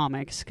actual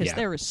comics, because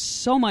there is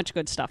so much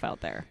good stuff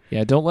out there.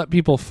 Yeah, don't let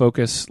people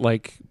focus,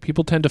 like,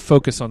 people tend to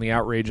focus on the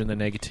outrage and the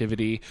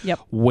negativity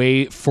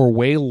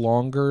way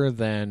longer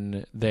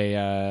than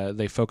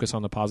they focus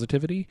on the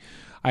positivity.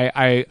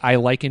 I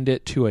likened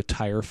it to a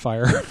tire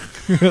fire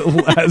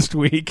last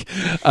week.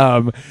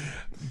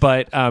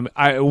 But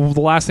the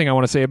last thing I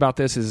want to say about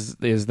this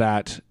is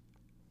that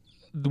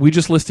we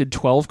just listed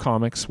 12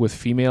 comics with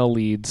female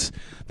leads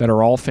that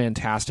are all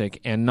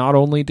fantastic. And not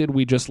only did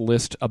we just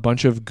list a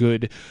bunch of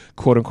good,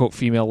 quote-unquote,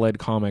 female-led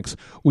comics,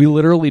 we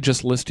literally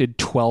just listed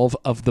 12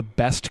 of the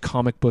best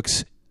comic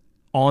books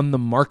on the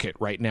market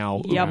right now.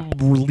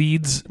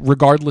 Leads,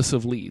 regardless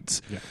of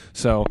leads. Yeah.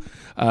 So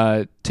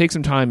take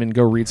some time and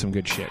go read some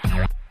good shit.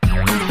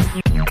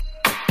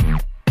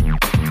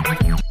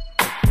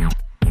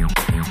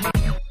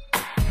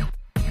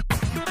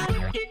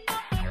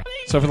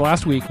 So for the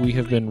last week, we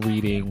have been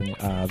reading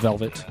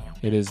Velvet.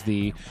 It is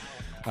the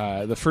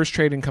first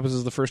trade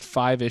encompasses the first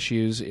 5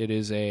 issues. It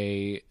is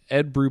a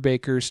Ed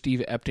Brubaker,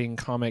 Steve Epting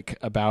comic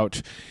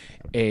about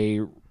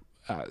a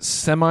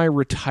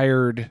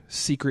semi-retired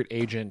secret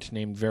agent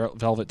named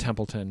Velvet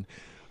Templeton,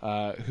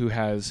 who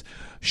has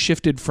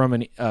shifted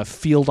from a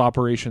field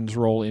operations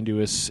role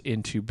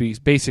into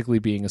basically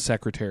being a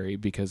secretary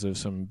because of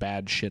some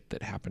bad shit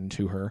that happened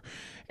to her,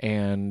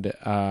 and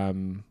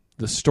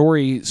the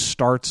story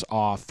starts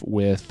off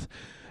with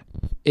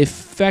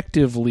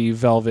effectively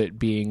Velvet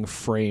being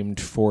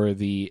framed for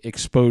the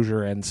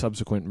exposure and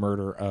subsequent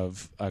murder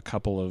of a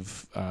couple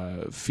of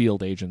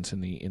field agents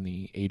in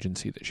the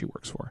agency that she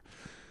works for.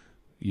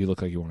 You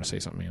look like you want to say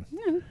something,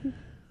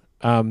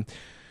 man.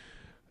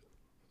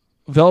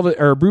 Velvet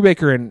or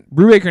Brubaker and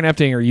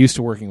Epting are used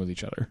to working with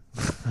each other.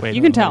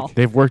 You can tell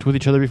they've worked with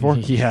each other before.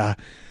 Yeah.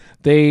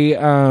 They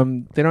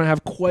don't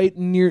have quite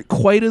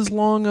as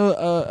long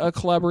a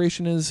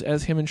collaboration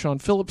as him and Sean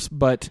Phillips,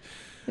 but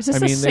is this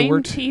the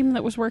same team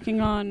that was working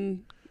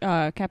on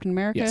Captain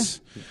America?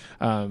 Yes.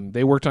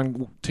 They worked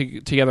on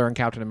together on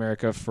Captain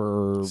America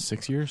for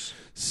 6 years.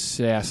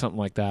 Yeah, something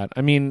like that.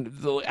 I mean,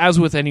 as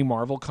with any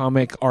Marvel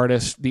comic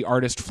artist, the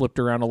artist flipped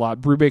around a lot.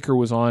 Brubaker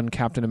was on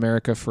Captain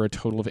America for a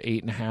total of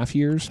 8.5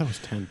 years. That was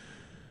 10.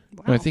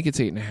 Wow. No, I think it's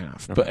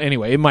 8.5. But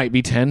anyway, it might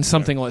be 10,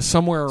 something like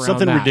somewhere around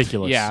Something that.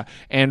 ridiculous. Yeah,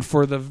 and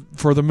for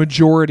the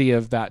majority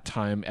of that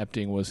time,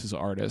 Epting was his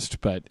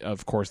artist. But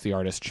of course, the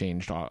artist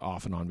changed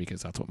off and on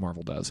because that's what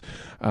Marvel does.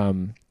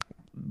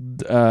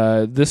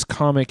 This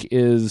comic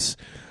is.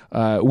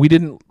 We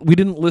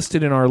didn't list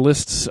it in our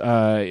lists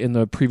in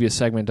the previous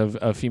segment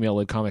of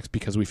female-led comics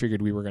because we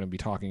figured we were going to be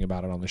talking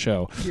about it on the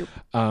show.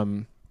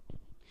 Yep.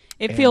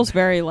 It feels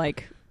very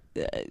like.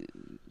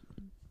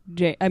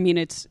 I mean,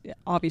 it's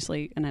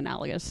obviously an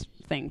analogous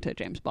thing to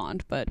James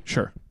Bond, but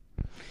Sure.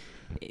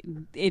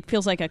 it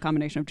feels like a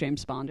combination of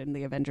James Bond and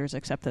the Avengers,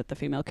 except that the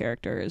female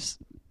character is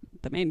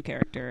the main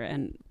character,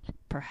 and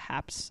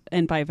perhaps,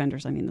 and by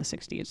Avengers I mean the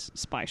 60s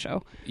spy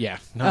show. Yeah.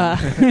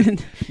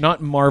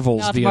 Not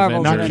Marvel's Not The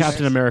Marvel's Avengers. Not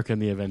Captain America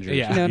and the Avengers.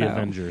 Yeah. No.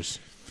 Avengers.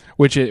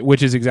 Which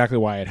is exactly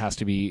why it has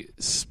to be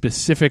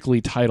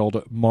specifically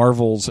titled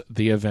Marvel's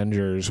The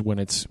Avengers when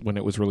it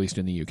was released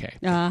in the UK.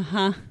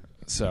 Uh-huh.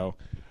 So,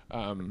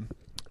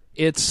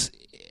 it's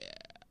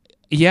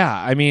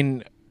I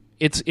mean,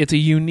 it's a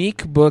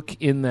unique book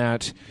in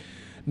that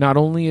not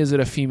only is it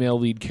a female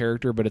lead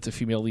character, but it's a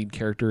female lead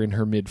character in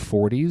her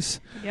mid-40s.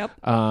 Yep.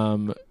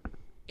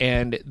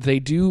 And they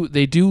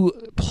do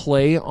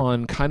play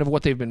on kind of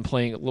what they've been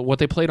playing, what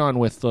they played on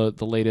with the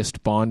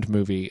latest Bond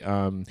movie,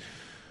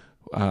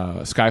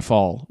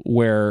 Skyfall,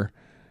 where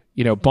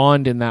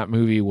Bond in that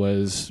movie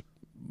was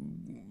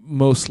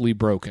mostly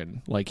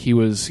broken. Like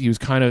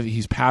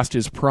he's past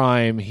his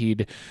prime.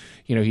 He'd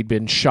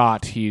been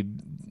shot. He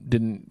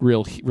didn't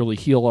really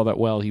heal all that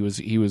well. He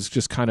was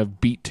just kind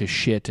of beat to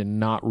shit and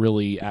not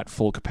really at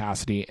full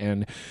capacity.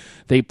 And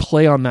they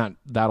play on that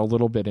a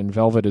little bit in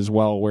Velvet as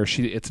well, where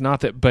it's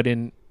not that, but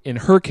in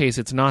her case,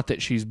 it's not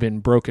that she's been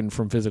broken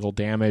from physical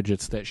damage.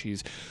 It's that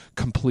she's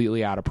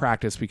completely out of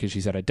practice because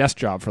she's had a desk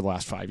job for the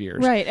last 5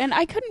 years. Right. And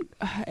I couldn't,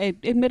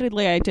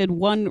 admittedly, I did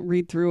one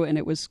read through and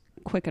it was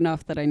quick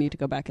enough that I need to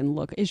go back and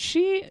look. Is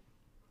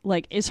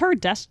her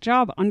desk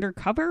job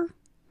undercover?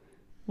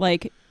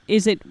 Like,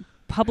 is it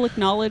public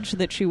knowledge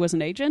that she was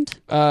an agent?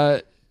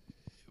 I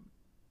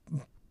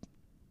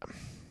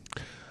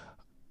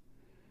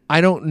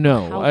don't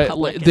know. How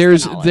public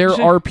is the knowledge? There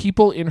are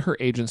people in her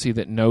agency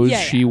that knows Yeah.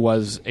 she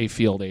was a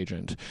field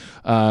agent.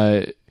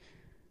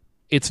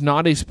 It's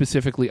not a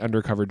specifically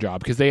undercover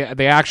job because they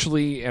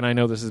actually, and I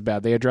know this is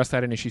bad, they address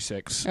that in issue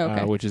 6,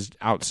 Okay. which is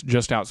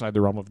just outside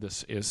the realm of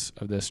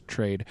this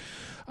trade.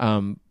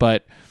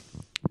 But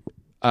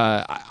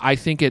I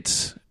think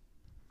it's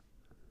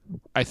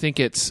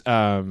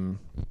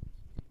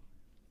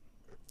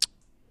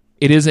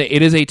it is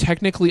a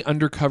technically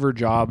undercover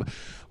job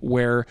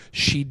where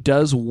she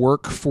does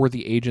work for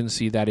the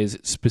agency that is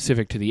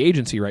specific to the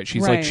agency, right?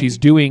 She's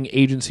doing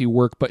agency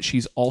work, but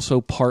she's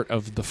also part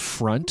of the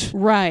front.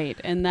 Right,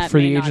 and that for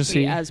may the not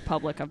agency. be as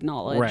public of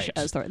knowledge Right.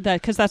 as that,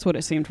 because that's what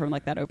it seemed from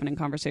like that opening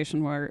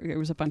conversation where it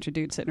was a bunch of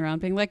dudes sitting around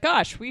being like,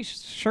 "Gosh, we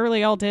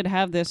surely all did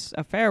have this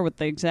affair with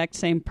the exact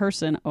same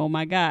person. Oh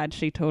my God,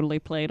 she totally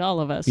played all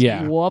of us."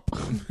 Yeah. Whoop.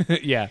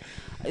 Yeah.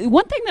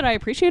 One thing that I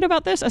appreciate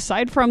about this,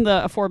 aside from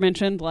the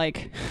aforementioned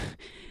like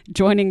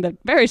joining the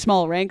very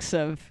small ranks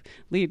of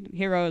lead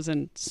heroes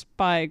and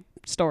spy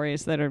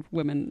stories that are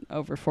women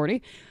over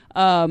 40,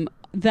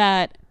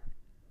 that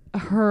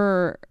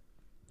her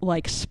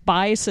like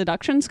spy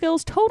seduction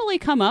skills totally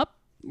come up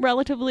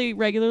relatively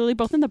regularly,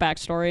 both in the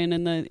backstory and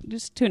in the,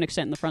 just to an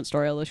extent, in the front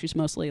story, although she's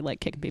mostly like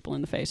kicking people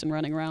in the face and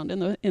running around in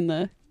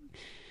the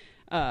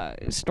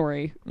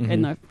story,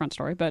 in the front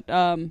story. But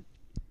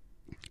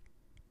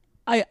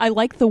I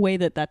like the way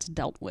that that's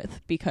dealt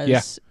with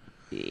because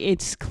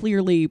it's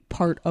clearly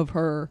part of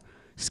her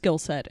skill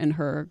set and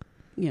her,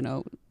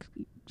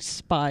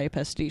 spy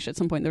pastiche. At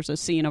some point there's a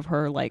scene of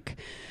her like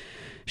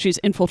she's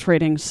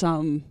infiltrating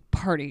some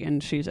party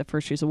and at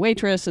first she's a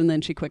waitress and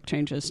then she quick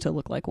changes to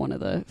look like one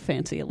of the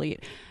fancy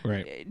elite.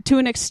 Right. To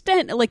an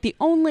extent, like the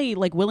only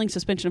like willing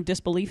suspension of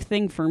disbelief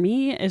thing for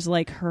me is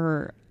like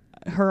her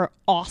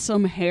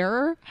awesome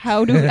hair.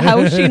 How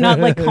is she not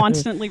like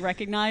constantly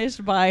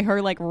recognized by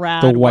her like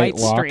rad The white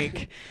lock.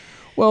 streak?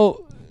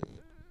 Well,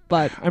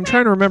 But I'm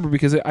trying to remember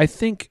because it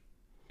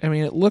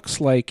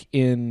looks like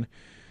in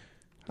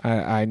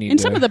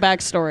some of the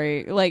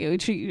backstory,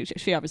 like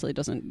she obviously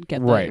doesn't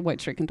get the Right.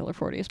 white streak until her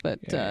 40s. But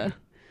Yeah.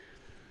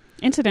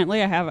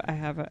 incidentally, I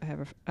have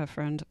a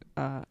friend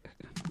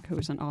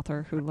who's an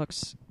author who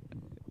looks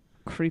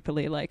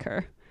creepily like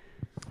her.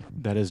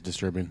 That is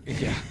disturbing.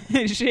 Yeah.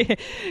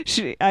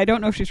 she I don't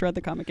know if she's read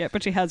the comic yet,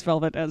 but she has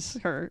Velvet as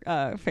her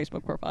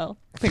Facebook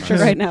picture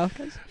right now.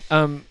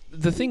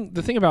 The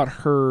thing about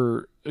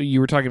her, you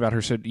were talking about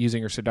her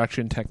using her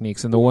seduction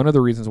techniques, and one of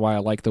the reasons why I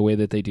like the way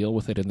that they deal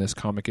with it in this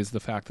comic is the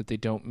fact that they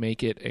don't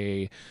make it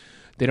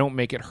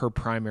her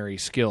primary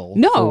skill.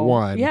 No, for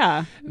one.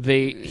 yeah.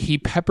 He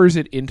peppers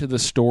it into the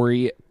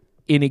story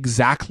in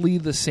exactly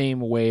the same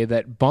way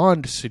that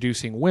Bond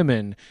seducing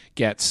women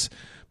gets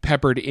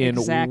peppered in,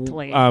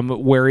 Exactly.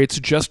 where it's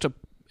just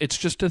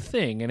a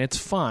thing, and it's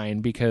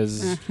fine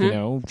because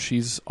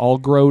she's all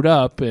grown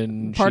up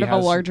and Part she of a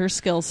has, larger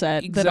skill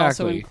set that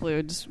also Exactly.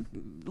 includes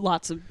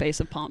lots of base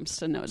of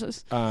palms and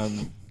noses.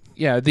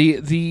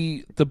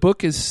 The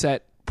book is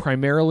set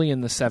primarily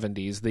in the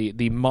 70s.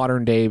 The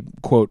modern day,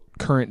 quote,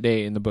 current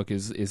day in the book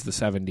is the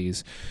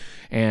 70s,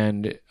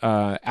 and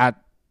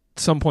at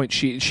some point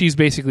she's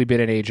basically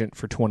been an agent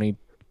for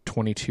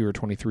 22 or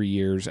 23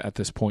 years at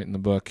this point in the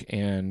book,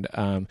 and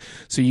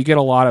so you get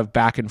a lot of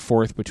back and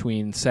forth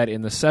between set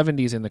in the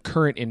 70s and the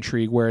current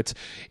intrigue, where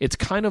it's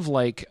kind of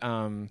like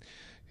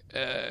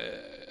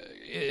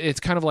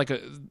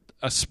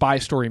a spy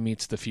story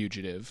meets The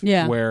Fugitive,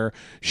 where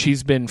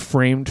she's been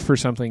framed for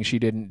something she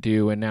didn't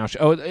do, and now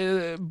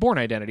Born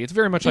Identity. It's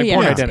very much like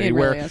Born Identity, it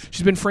where really is.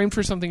 she's been framed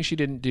for something she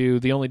didn't do.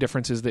 The only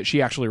difference is that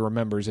she actually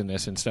remembers in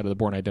this instead of the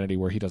Born Identity,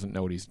 where he doesn't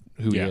know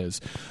who he is.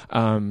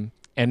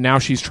 And now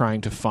she's trying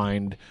to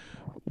find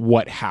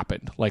what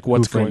happened, like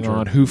what's going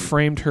on, who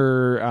framed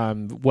her,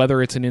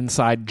 whether it's an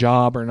inside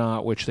job or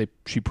not, which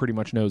she pretty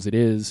much knows it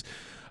is,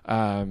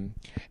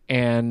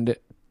 and.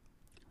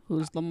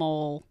 Who's the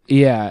mole?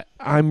 Yeah,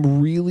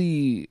 I'm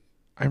really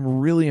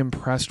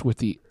impressed with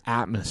the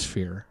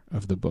atmosphere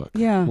of the book.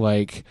 Yeah.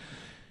 Like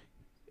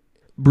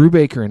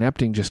Brubaker and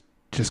Epting just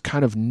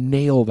kind of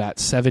nail that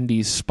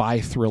 70s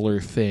spy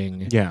thriller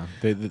thing. Yeah,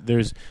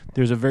 there's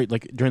a very,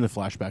 like, during the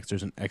flashbacks,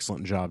 there's an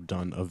excellent job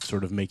done of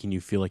sort of making you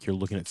feel like you're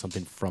looking at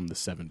something from the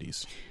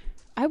 70s.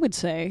 I would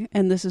say,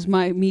 and this is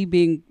me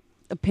being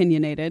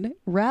opinionated,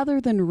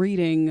 rather than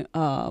reading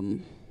the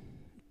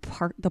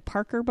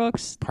Parker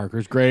books.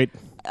 Parker's great.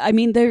 I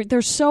mean,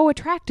 they're so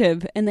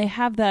attractive, and they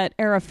have that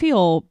era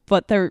feel,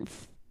 but they're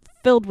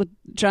filled with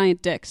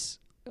giant dicks,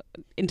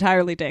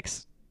 entirely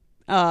dicks.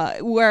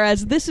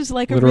 Whereas this is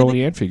like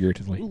literally and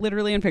figuratively.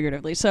 Literally and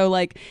figuratively. So,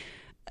 like,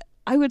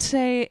 I would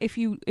say if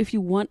you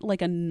want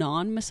like a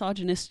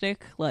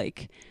non-misogynistic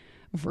like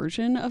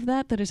version of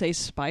that is a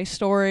spy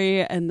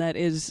story and that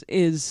is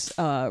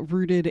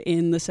rooted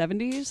in the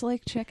 70s,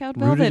 like, check out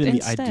Velvet Rooted in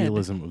instead. the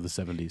idealism of the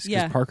 70s.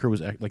 Yeah. Because Parker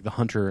was like the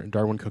hunter.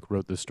 Darwin Cook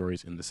wrote those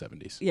stories in the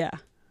 70s. Yeah.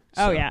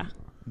 So, oh yeah.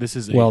 This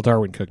is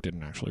Darwin Cook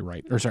didn't actually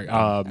write. Or sorry.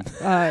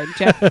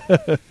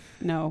 Jeff.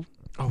 No.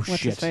 Oh, What's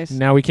shit. his face?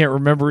 Now we can't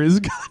remember his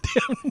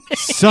goddamn name.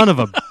 Son of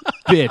a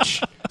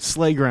bitch.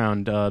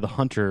 Slayground, the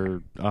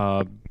hunter.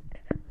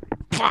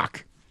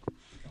 Fuck.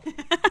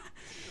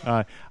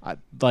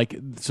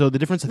 So the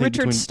difference I think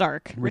Richard between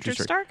Stark. Richard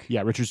Stark?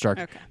 Yeah, Richard Stark.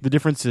 Okay. The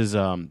difference is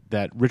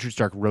that Richard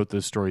Stark wrote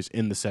those stories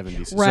in the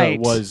 70s. Right. So it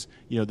was,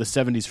 the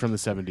 70s from the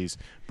 70s.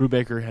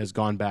 Brubaker has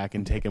gone back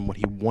and taken what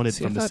he wanted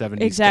from the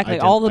 70s. Exactly.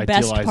 to all the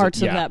best idealize it. parts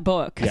of Yeah. that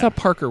book. I thought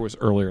Parker was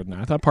earlier than that.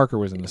 I thought Parker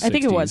was in the 60s. I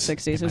think it was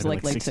 60s. It was might like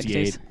have been late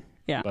 68. 60s.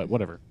 Yeah. But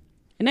whatever.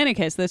 In any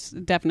case, this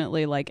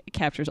definitely like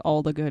captures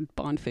all the good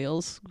Bond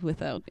feels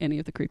without any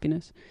of the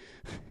creepiness.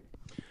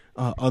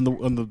 On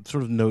the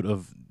sort of note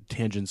of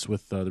tangents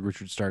with the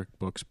Richard Stark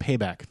books,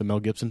 Payback, the Mel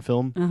Gibson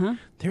film,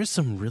 there's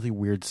some really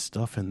weird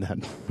stuff in that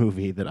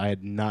movie that I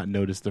had not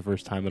noticed the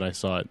first time that I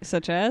saw it.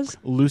 Such as?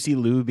 Lucy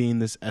Liu being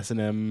this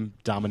S&M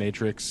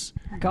dominatrix.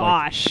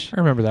 Gosh. I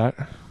remember that.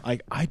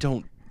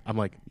 I'm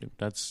like,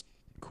 that's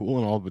cool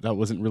and all, but that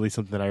wasn't really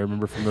something that I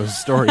remember from those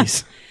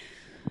stories.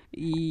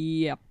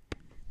 Yep.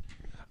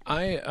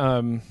 I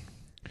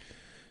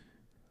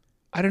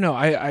don't know.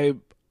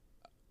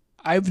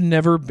 I've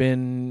never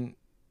been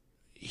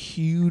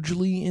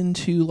hugely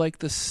into like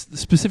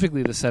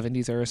specifically the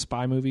 70s era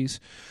spy movies.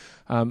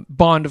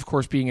 Bond, of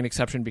course, being an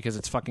exception because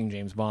it's fucking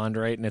James Bond,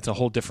 right? And it's a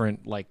whole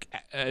different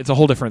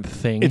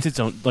thing. It's its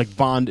own, like,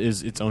 Bond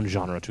is its own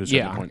genre to a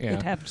certain point. Yeah.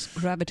 It has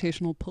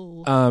gravitational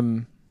pull.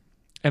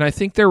 And I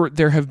think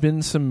there have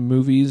been some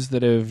movies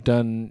that have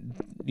done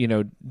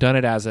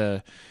it as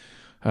a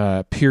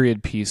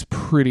period piece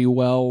pretty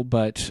well,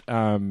 but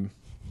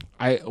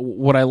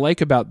what I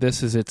like about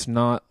this is it's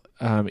not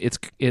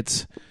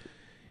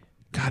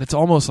it's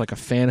almost like a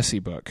fantasy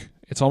book.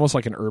 It's almost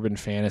like an urban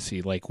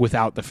fantasy, like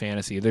without the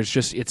fantasy.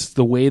 It's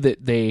the way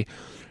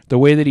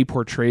that he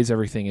portrays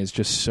everything is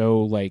just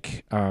so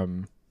like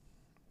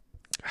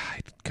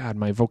God,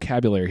 my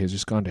vocabulary has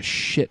just gone to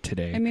shit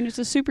today. I mean, it's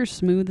a super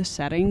smooth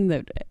setting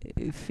that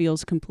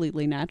feels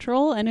completely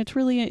natural, and it's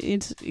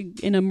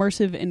an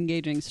immersive,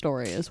 engaging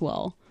story as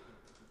well.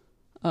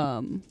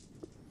 Like,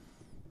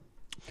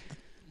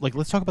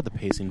 let's talk about the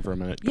pacing for a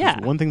minute. 'Cause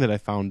Yeah. One thing that I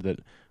found that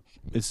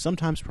is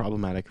sometimes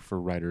problematic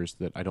for writers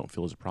that I don't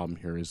feel is a problem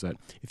here is that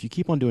if you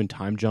keep on doing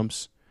time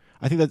jumps,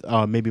 I think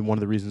that maybe one of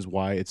the reasons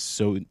why it's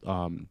so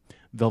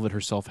Velvet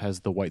herself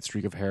has the white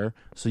streak of hair,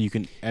 so you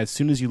can, as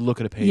soon as you look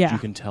at a page, you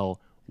can tell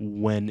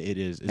when it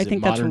is. I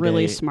think that's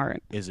really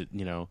smart. Is it,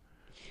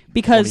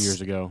 because 20 years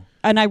ago?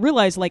 And I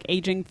realize, like,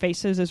 aging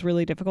faces is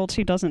really difficult.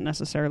 She doesn't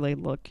necessarily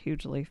look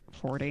hugely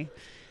 40.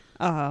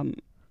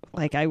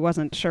 Like, I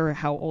wasn't sure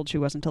how old she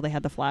was until they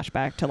had the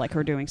flashback to, like,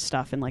 her doing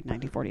stuff in, like,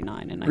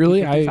 1949 and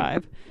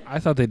 1955. I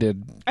thought they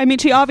did. I mean,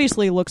 she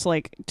obviously looks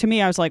like, to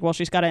me, I was like, well,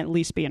 she's got to at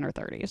least be in her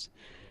 30s.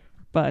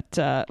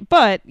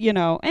 But you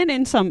know, and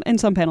in some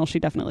panels, she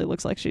definitely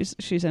looks like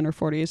she's in her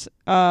 40s.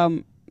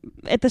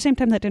 At the same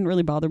time, that didn't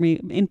really bother me,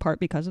 in part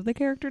because of the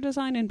character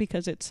design and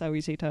because it's so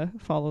easy to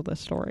follow the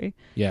story.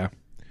 Yeah,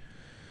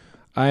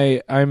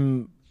 I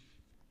don't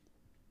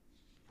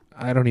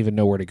even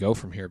know where to go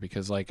from here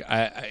because like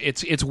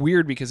it's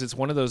weird because it's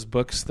one of those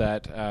books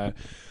that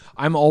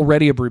I'm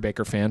already a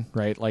Brubaker fan,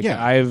 right? Like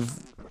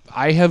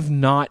I have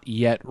not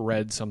yet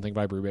read something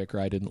by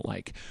Brubaker I didn't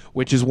like,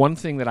 which is one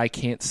thing that I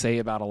can't say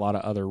about a lot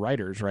of other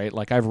writers, right?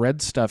 Like I've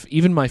read stuff,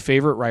 even my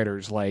favorite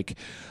writers like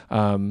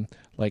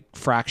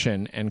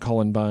Fraction and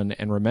Cullen Bunn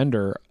and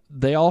Remender,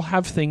 they all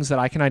have things that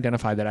I can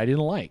identify that I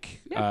didn't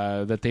like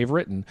that they've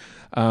written.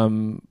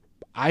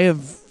 I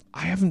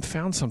haven't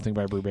found something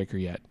by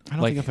Brubaker yet. I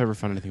don't think I've ever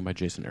found anything by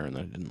Jason Aaron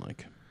that I didn't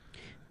like.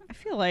 I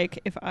feel like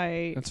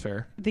that's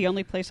fair. The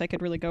only place I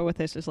could really go with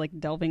this is like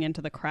delving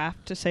into the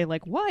craft to say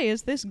like, why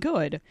is this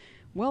good?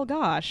 Well,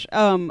 gosh,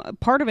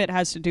 part of it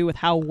has to do with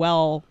how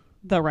well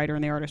the writer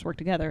and the artist work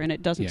together, and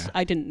it doesn't. Yeah.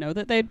 I didn't know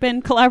that they'd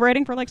been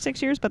collaborating for like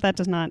 6 years, but that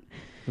does not.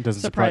 It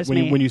doesn't surprise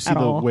me when you see at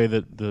the all. way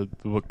that the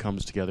book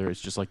comes together. It's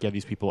just like, yeah,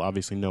 these people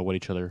obviously know what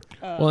each other.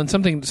 Well, and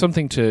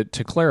something to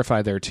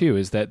clarify there too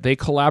is that they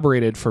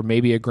collaborated for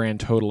maybe a grand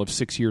total of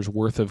 6 years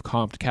worth of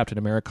Captain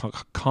America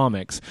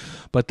comics,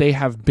 but they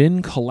have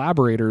been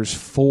collaborators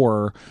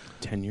for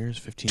 10 years,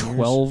 15 years,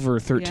 12 or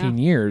 13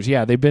 years.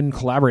 Yeah, they've been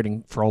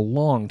collaborating for a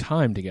long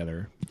time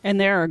together, and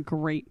they're a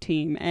great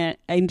team.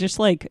 And just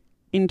like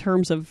in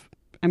terms of,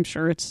 I'm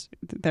sure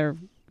they're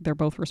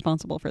both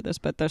responsible for this,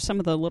 but there's some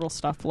of the little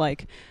stuff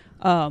like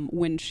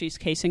when she's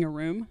casing a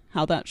room,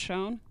 how that's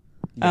shown.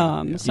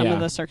 Some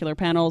of the circular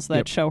panels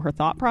that show her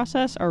thought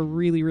process are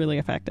really, really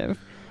effective.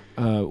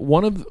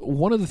 One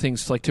of the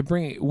things like to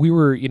bring, we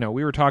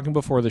were talking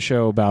before the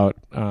show about,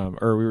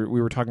 or we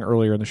were talking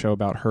earlier in the show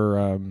about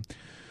her,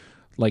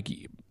 like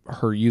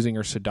her using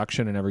her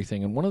seduction and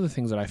everything. And one of the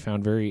things that I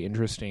found very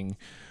interesting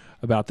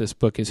about this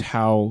book is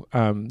how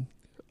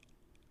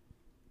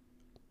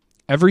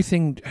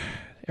everything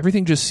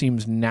just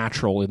seems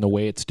natural in the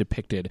way it's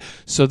depicted.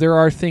 So there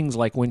are things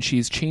like when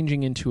she's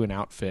changing into an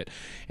outfit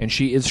and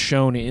she is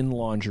shown in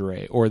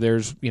lingerie, or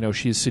there's,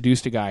 she's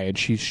seduced a guy and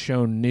she's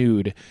shown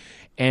nude,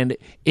 and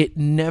it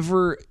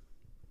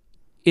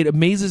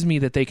amazes me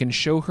that they can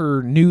show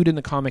her nude in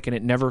the comic and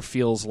it never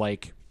feels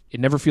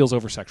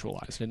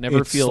over-sexualized. It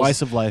never feels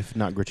slice of life,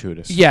 not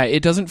gratuitous. Yeah,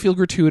 it doesn't feel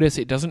gratuitous.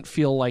 It doesn't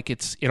feel like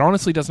it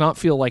honestly does not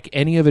feel like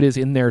any of it is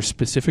in there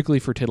specifically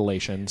for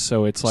titillation.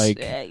 So it's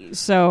like...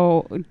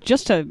 So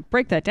just to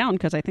break that down,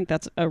 because I think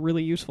that's a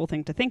really useful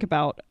thing to think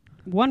about,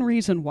 one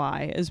reason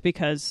why is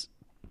because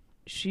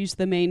she's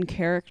the main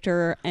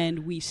character and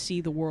we see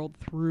the world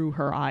through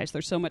her eyes.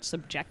 There's so much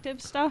subjective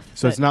stuff.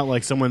 So it's not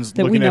like someone's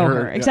looking at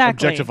her,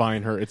 exactly.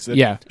 objectifying her. It's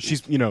that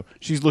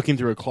she's looking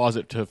through a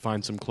closet to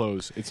find some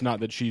clothes. It's not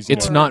that she's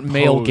It's not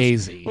male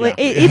gazy. Well,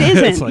 it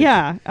isn't.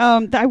 I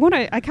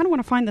kind of want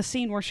to find the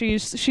scene where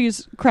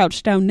she's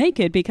crouched down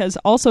naked, because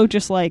also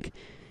just like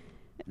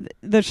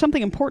there's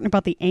something important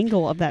about the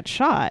angle of that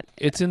shot.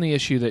 It's in the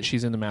issue that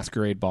she's in the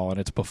masquerade ball, and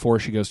it's before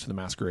she goes to the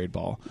masquerade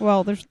ball.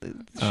 Well,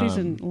 she's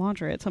in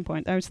lingerie at some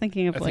point. I was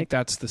thinking of I think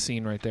that's the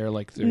scene right there.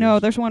 Like,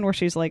 there's one where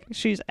she's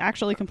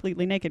actually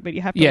completely naked, but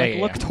you have to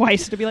look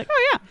twice to be like,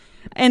 oh yeah.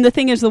 And the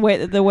thing is, the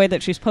way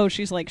that she's posed,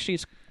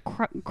 she's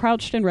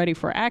crouched and ready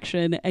for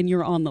action, and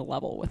you're on the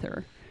level with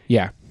her.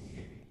 Yeah.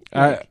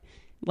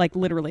 Like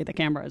literally, the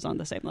camera is on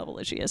the same level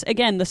as she is.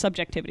 Again, the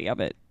subjectivity of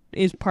it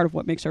is part of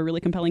what makes her a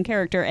really compelling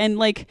character. And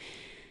like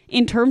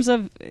in terms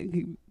of,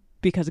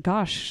 because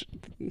gosh,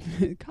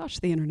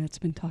 the internet's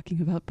been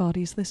talking about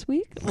bodies this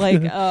week.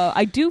 Like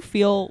I do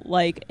feel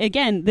like,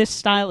 again, this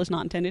style is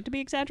not intended to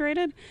be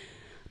exaggerated,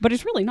 but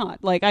it's really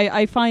not. Like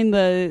I find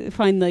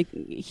the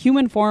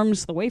human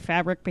forms, the way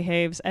fabric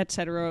behaves,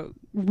 etc.,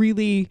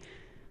 really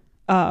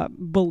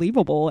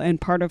believable and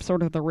part of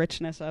sort of the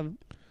richness of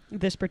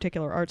this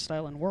particular art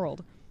style and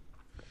world.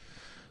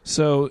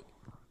 So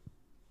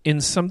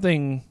in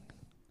something...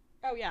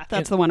 Oh, yeah,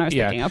 that's the one I was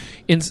thinking of.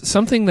 In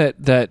something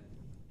that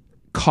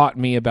caught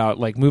me about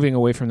like moving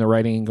away from the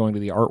writing and going to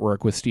the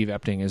artwork with Steve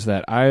Epting is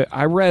that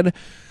I read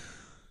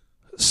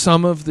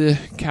some of the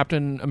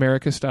Captain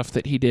America stuff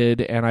that he did,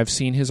 and I've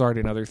seen his art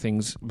in other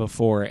things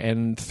before.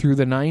 And through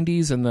the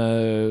 90s and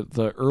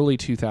the early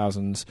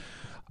 2000s,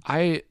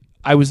 I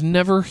was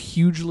never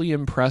hugely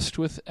impressed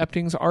with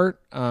Epting's art.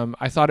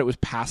 I thought it was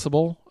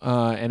passable,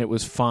 and it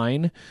was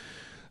fine.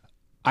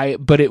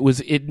 But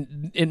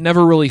it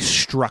never really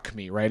struck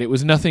me, right? It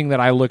was nothing that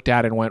I looked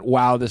at and went,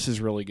 wow, this is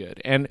really good.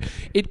 And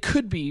it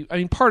could be, I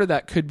mean, part of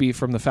that could be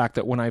from the fact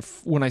that when I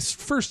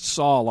first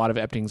saw a lot of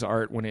Epting's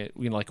art, when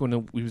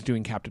we was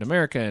doing Captain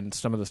America and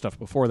some of the stuff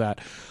before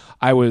that,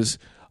 I was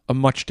a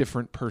much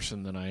different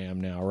person than I am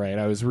now, right?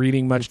 I was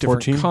reading much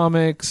different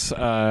comics,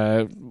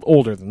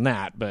 older than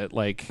that, but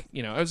like,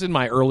 I was in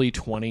my early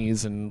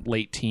 20s and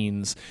late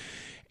teens.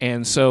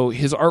 And so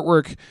his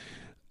artwork,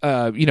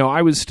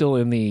 I was still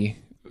in the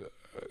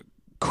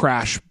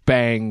crash,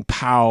 bang,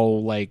 pow,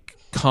 like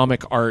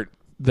comic art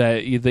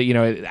that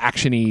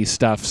action-y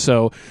stuff.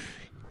 So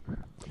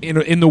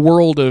in the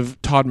world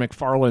of Todd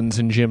McFarlane's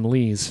and Jim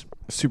Lee's,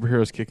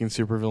 Superheroes kicking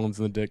supervillains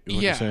in the dick. Is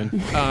what you're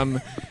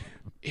saying.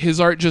 His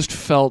art just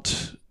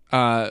felt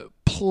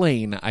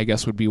plain, I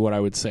guess would be what I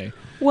would say.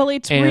 Well,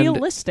 it's And-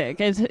 realistic.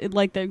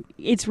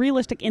 It's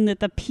realistic in that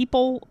the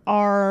people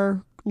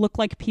look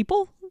like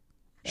people,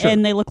 Sure.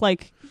 and they look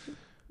like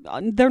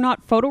they're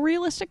not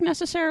photorealistic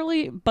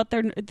necessarily, but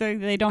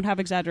they don't have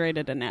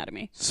exaggerated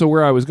anatomy. So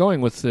where I was going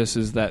with this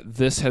is that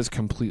this has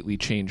completely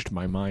changed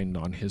my mind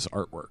on his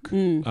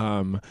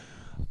artwork.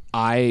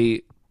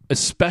 I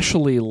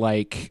especially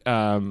like,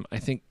 I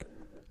think,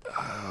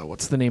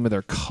 what's the name of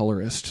their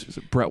colorist? Is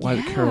it Brett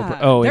Weiser? Carol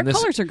their and this,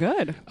 colors are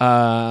good.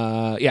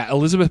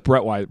 Elizabeth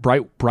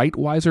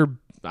Breitweiser.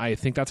 I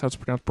think that's how it's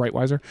pronounced,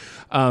 Breitweiser.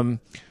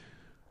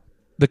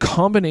 The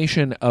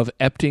combination of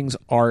Epting's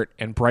art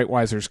and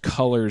Breitweiser's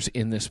colors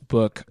in this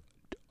book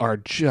are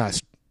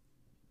just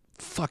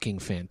fucking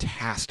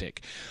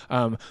fantastic.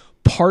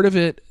 Part of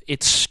it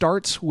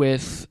starts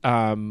with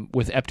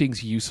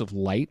Epting's use of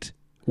light,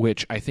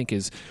 which I think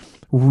is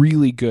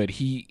really good.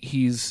 He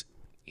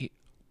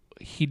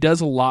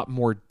does a lot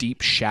more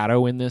deep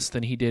shadow in this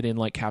than he did in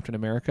like Captain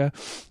America.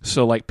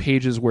 So like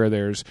pages where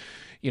there's,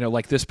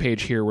 like this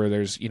page here where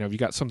there's, you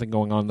got something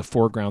going on in the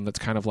foreground that's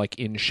kind of like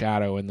in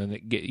shadow, and then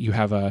you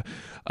have a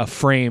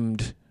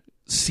framed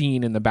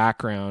scene in the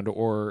background,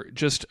 or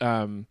just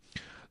the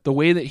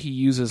way that he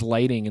uses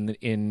lighting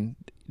in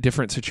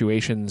different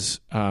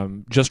situations,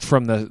 just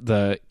from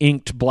the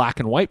inked black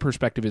and white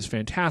perspective is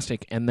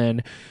fantastic. And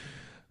then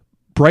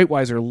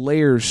Breitweiser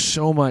layers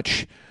so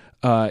much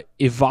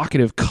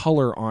evocative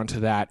color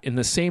onto that in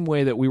the same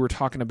way that we were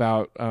talking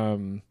about.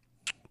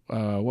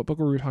 What book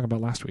were we talking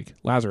about last week?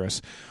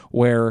 Lazarus,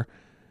 where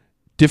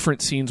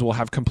different scenes will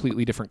have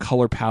completely different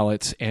color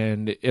palettes,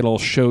 and it'll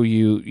show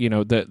you,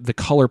 the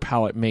color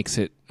palette makes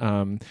it.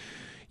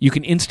 You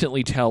can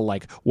instantly tell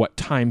like what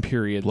time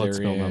period Blood they're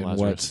Smell, not in.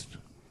 Lazarus.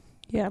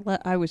 Yeah,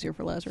 I was here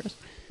for Lazarus,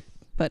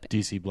 but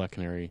DC Black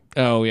Canary.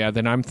 Oh yeah,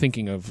 then I'm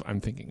thinking of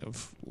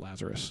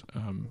Lazarus.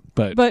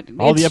 But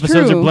All the it's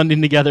episodes true. are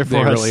blending together for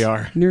they us. really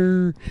are.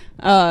 No.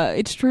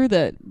 It's true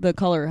that the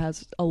color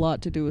has a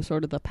lot to do with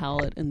sort of the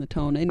palette and the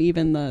tone, and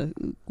even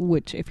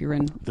if you're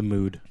in The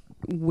mood.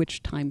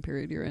 which time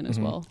period you're in as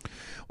well.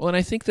 Well, and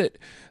I think that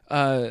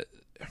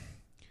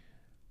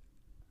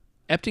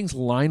Epting's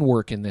line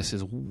work in this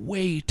is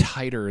way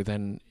tighter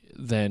than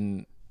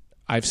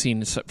I've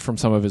seen from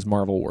some of his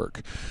Marvel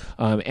work,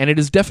 and it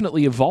has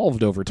definitely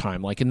evolved over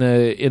time. Like in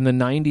the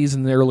 90s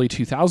and the early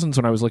 2000s,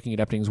 when I was looking at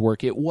Epting's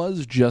work, it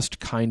was just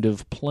kind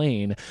of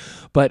plain,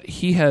 but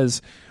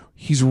he's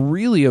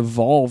really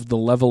evolved the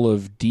level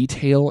of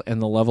detail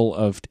and the level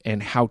of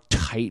and how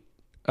tight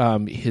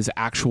his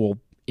actual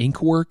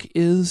ink work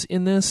is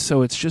in this.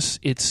 So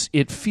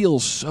it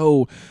feels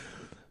so.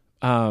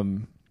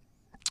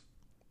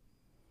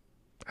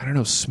 I don't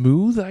know,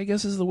 smooth, I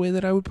guess is the way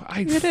that I would...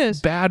 It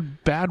is.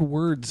 Bad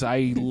words.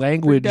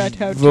 Language, Forgot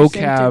how to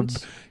vocab,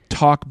 sentence.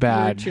 talk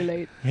bad,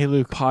 Modulate. Hey,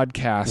 Luke.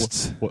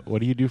 podcasts. What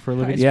do you do for a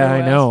living? Guys. Yeah,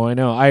 I Scroll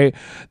know.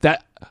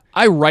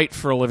 I write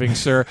for a living,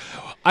 sir.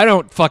 I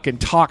don't fucking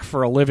talk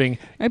for a living.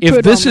 I If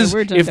put this all my is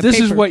words if onto this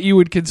is paper. what you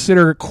would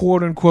consider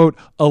quote unquote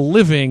a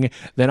living,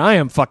 then I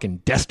am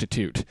fucking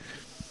destitute.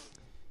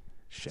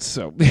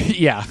 So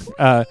yeah.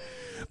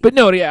 But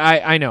no,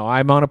 yeah, I know.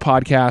 I'm on a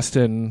podcast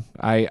and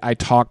I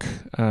talk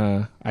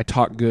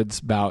goods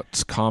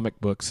about comic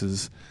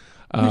books.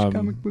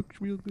 Comic books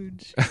real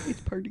good.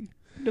 It's party.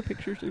 The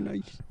pictures are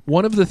nice.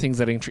 One of the things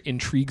that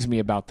intrigues me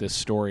about this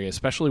story,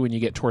 especially when you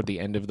get toward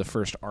the end of the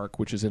first arc,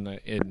 which is in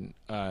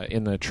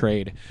the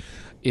trade,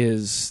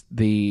 is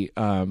the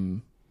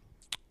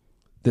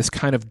this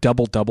kind of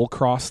double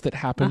cross that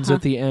happens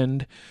at the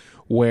end,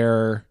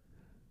 where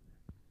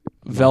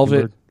Velvet.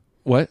 Mockingbird?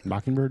 What?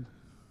 Mockingbird?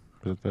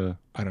 Was it the...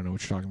 I don't know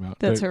what you're talking about.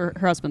 That's her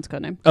husband's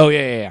code name. Oh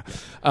yeah.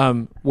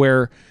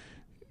 Where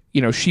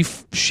she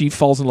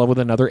falls in love with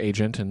another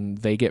agent and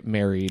they get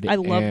married. I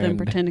love them and-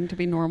 pretending to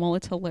be normal.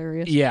 It's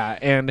hilarious. Yeah,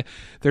 and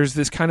there's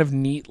this kind of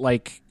neat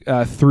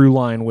through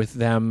line with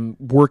them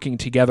working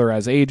together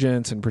as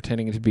agents and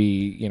pretending to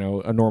be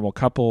a normal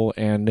couple,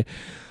 and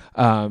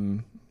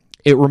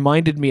it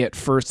reminded me at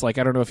first, I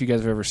don't know if you guys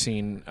have ever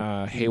seen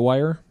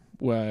Haywire.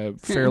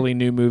 Fairly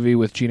new movie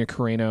with Gina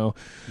Carano.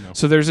 No.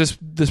 So there's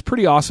this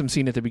pretty awesome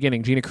scene at the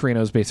beginning. Gina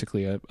Carano is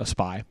basically a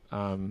spy,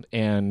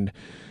 and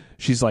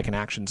she's like an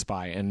action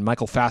spy, and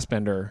Michael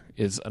Fassbender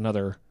is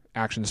another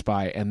action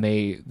spy, and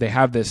they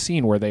have this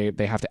scene where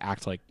they have to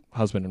act like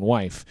husband and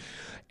wife,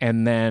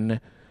 and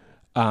then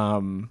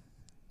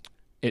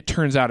it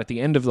turns out at the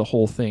end of the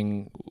whole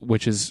thing,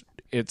 which is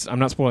I'm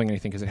not spoiling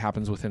anything because it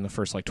happens within the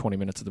first 20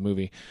 minutes of the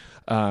movie.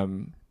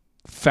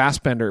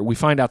 We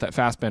find out that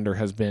Fassbender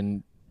has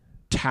been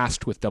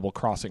tasked with double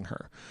crossing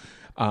her,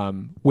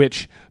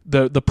 which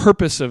the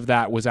purpose of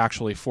that was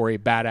actually for a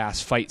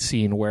badass fight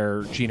scene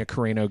where Gina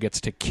Carano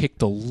gets to kick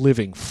the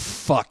living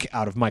fuck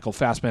out of Michael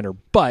Fassbender.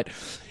 But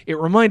it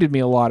reminded me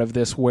a lot of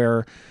this,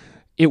 where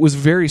it was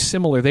very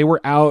similar. They were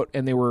out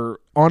and they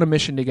were on a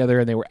mission together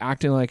and they were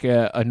acting like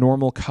a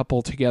normal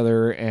couple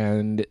together,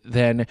 and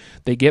then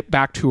they get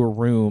back to a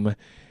room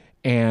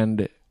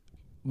and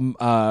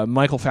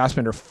Michael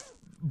Fassbender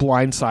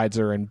blindsides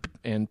her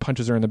and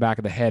punches her in the back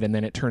of the head, and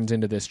then it turns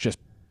into this just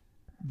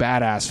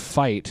badass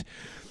fight.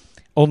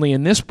 Only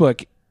in this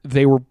book,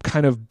 they were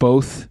kind of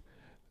both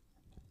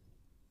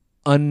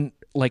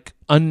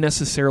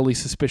unnecessarily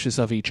suspicious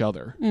of each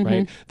other,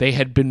 right? They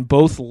had been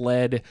both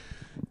led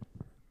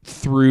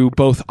through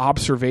both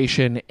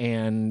observation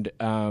and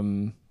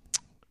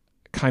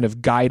kind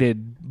of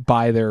guided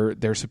by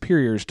their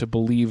superiors to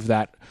believe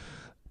that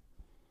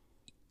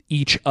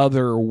each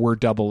other were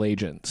double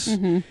agents.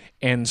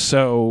 And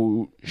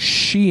so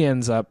she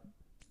ends up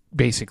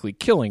basically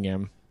killing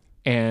him,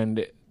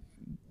 and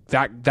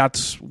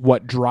that's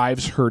what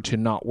drives her to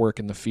not work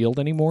in the field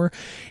anymore.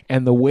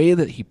 And the way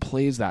that he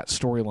plays that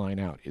storyline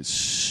out is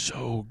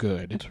so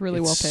good. It's really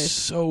well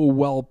paced. So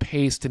well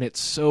paced, and it's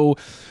so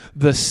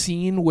the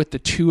scene with the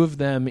two of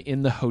them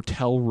in the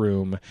hotel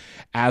room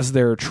as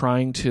they're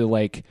trying to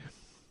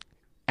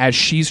as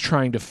she's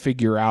trying to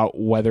figure out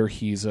whether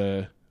he's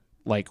a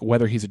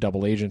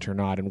double agent or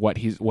not, and what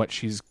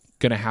she's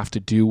going to have to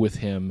do with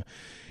him,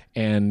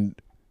 and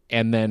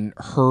then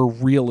her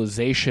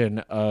realization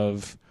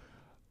of,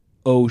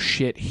 oh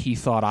shit, he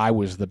thought I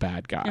was the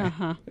bad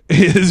guy.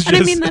 Is and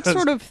I mean, that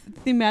sort of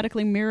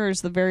thematically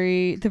mirrors the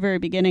very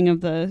beginning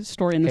of the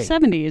story in the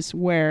 70s,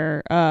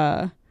 where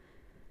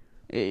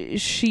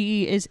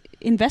she is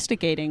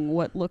investigating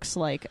what looks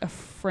like a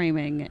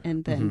framing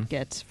and then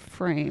gets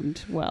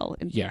framed well.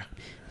 Yeah.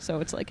 So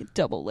it's like a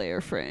double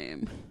layer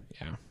frame.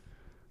 Yeah.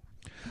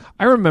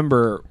 I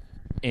remember,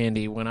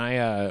 Andy, when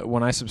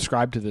I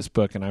subscribed to this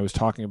book and I was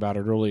talking about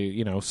it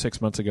early,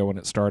 6 months ago when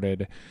it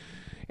started,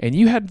 and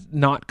you had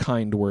not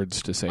kind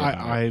words to say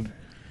about it.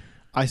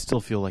 I still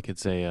feel like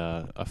it's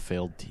a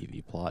failed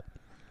TV plot.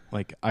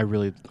 Like,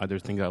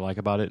 there's things I like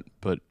about it,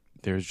 but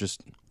there's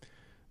just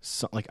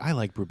I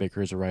like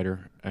Brubaker as a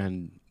writer,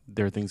 and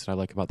there are things that I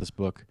like about this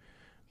book,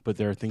 but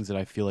there are things that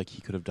I feel like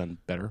he could have done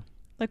better.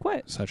 Like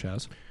what? Such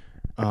as?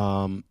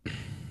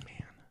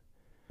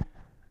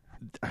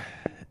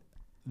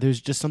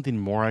 There's just something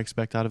more I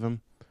expect out of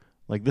him.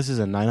 Like, this is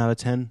a 9 out of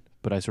 10,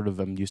 but I sort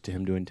of am used to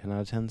him doing 10 out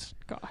of 10s.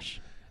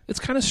 Gosh. It's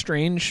kind of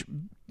strange.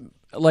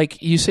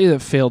 Like, you say the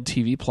failed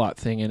TV plot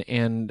thing,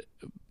 and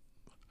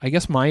I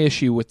guess my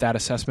issue with that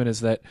assessment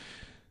is that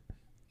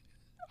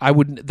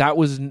that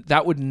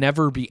would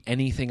never be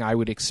anything I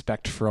would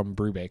expect from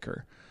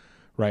Brubaker,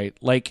 right?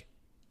 Like,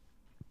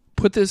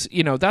 put this,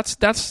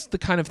 that's the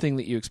kind of thing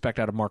that you expect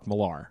out of Mark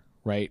Millar,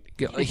 right?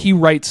 He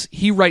writes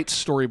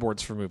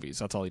storyboards for movies.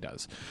 That's all he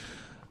does.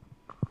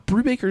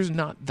 Brubaker's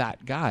not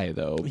that guy,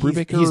 though.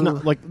 He's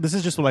not, like, this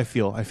is just what I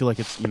feel. I feel like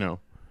it's,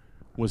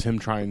 was him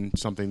trying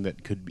something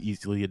that could be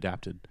easily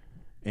adapted.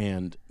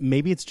 And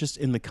maybe it's just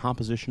in the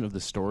composition of the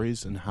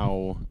stories and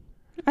how...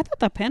 I thought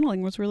that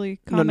paneling was really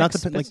No, not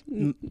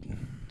the...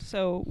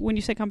 So when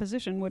you say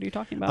composition, what are you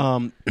talking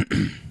about?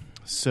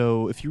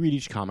 So if you read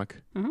each comic,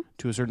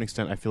 to a certain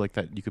extent, I feel like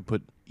that you could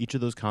put each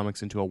of those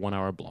comics into a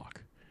 1-hour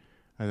block.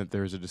 And that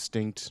there's a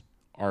distinct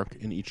arc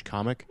in each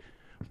comic.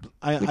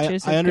 I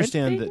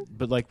understand that,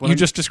 but like you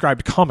just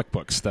described comic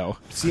books, though.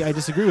 See, I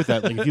disagree with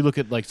that. Like, if you look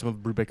at like some of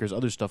Brubaker's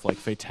other stuff, like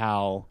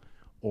Fatale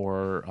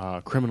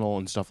or Criminal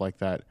and stuff like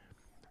that,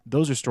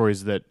 those are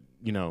stories that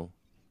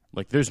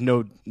like there's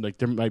no like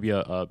there might be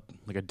a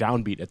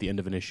downbeat at the end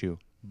of an issue,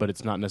 but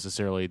it's not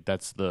necessarily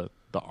that's the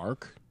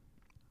arc.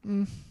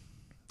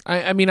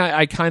 I mean,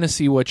 I kind of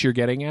see what you're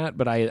getting at,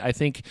 but I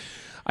think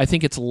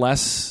it's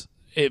less.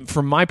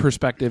 From my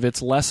perspective,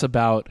 it's less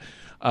about.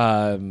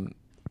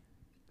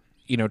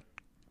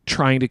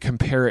 Trying to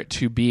compare it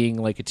to being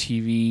like a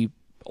TV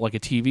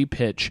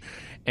pitch,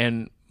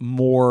 and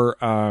more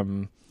a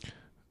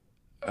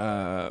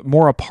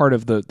part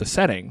of the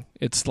setting.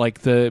 It's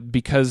like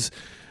because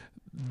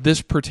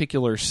this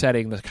particular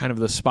setting, the kind of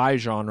the spy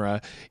genre,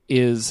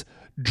 is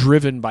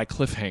driven by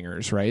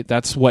cliffhangers, right?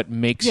 That's what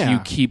makes you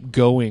keep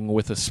going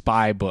with a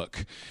spy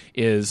book.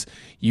 Is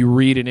you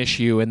read an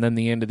issue and then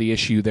the end of the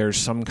issue, there's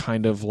some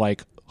kind of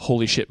like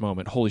holy shit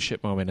moment,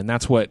 and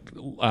that's what.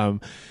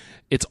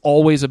 It's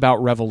always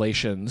about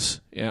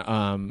revelations,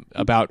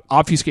 about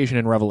obfuscation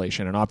and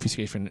revelation, and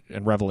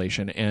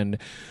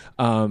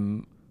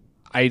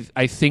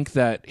I think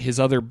that his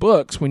other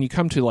books, when you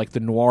come to like the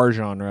noir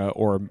genre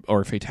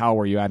or Fatale,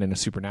 where you add in a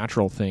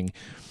supernatural thing,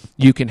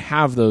 you can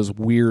have those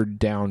weird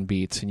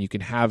downbeats, and you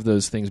can have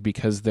those things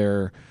because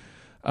they're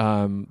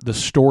the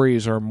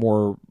stories are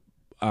more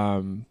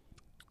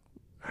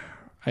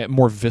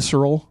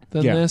visceral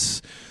than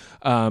this.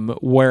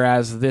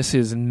 Whereas this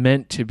is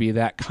meant to be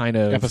that kind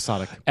of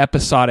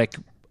episodic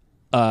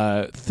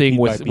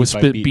thing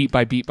beat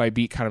by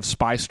beat kind of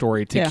spy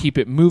story to keep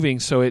it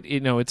moving. So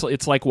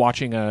it's like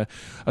watching a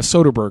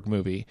Soderbergh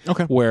movie,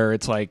 where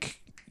it's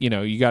like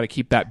you got to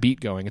keep that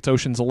beat going. It's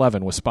Ocean's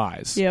 11 with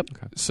spies. Yep.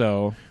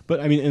 So, but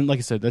I mean, and like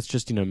I said, that's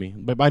just me.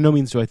 But by no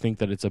means do I think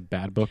that it's a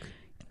bad book.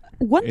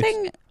 One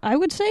thing I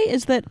would say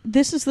is that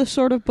this is the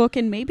sort of book,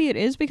 and maybe it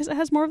is because it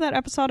has more of that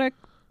episodic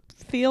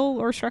feel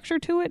or structure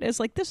to it, is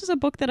like, this is a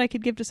book that I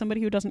could give to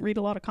somebody who doesn't read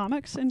a lot of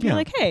comics and be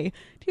like, hey,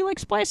 do you like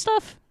spy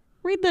stuff?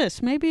 Read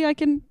this. Maybe I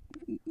can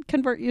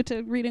convert you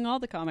to reading all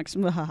the comics.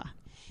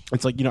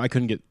 It's like, I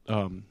couldn't get,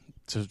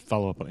 to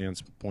follow up on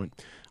Anne's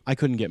point, I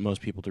couldn't get most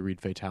people to read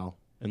Fatale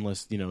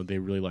unless, they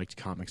really liked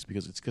comics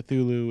because it's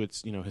Cthulhu,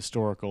 it's,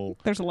 historical.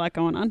 There's a lot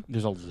going on.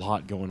 There's a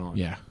lot going on.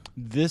 Yeah.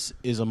 This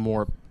is a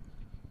more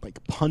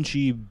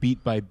punchy,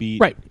 beat by beat.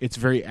 Right. It's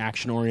very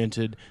action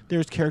oriented.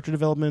 There's character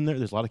development in there.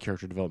 There's a lot of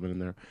character development in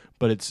there,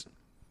 but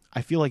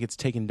I feel like it's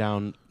taken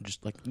down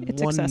just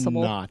it's one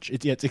accessible. notch.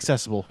 It's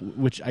accessible,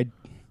 which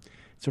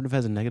sort of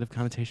has a negative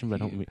connotation,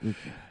 but I don't.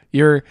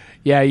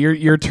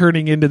 You're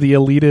turning into the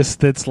elitist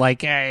that's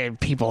like,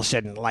 people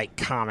shouldn't like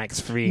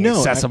comics for being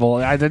accessible.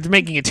 They're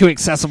making it too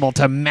accessible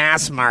to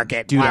mass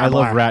market. Dude, blah, I love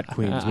blah. Rat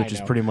Queens, which is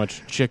pretty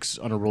much chicks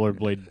on a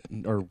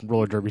rollerblade or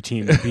roller derby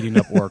team beating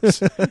up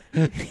orcs.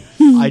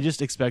 I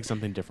just expect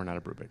something different out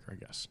of Brubaker, I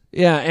guess.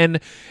 Yeah, and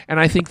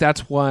I think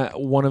that's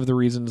one of the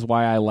reasons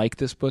why I like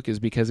this book is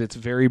because it's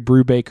very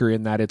Brubaker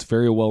in that it's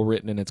very well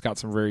written and it's got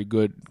some very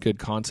good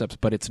concepts,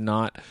 but it's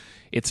not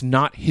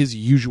his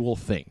usual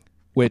thing.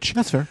 Which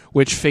that's fair.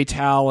 Which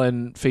Fatale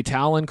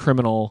and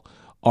Criminal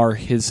are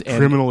his.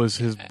 Criminal is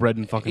his bread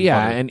and fucking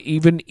butter. butter. And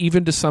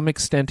even to some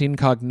extent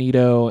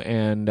Incognito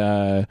and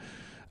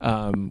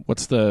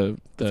what's the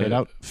Fade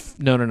Out?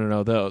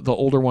 No, the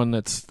older one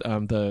that's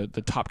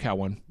the Top Cow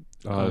one.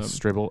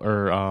 Stribble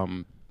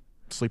or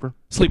Sleeper.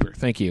 Sleeper,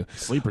 thank you.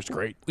 Sleeper's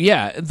great.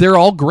 Yeah, they're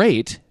all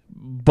great,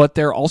 but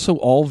they're also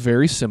all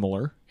very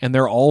similar, and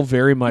they're all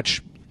very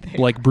much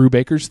like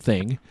Brubaker's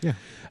thing. Yeah.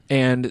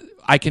 And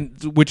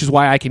which is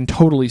why I can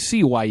totally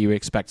see why you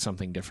expect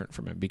something different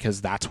from him,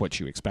 because that's what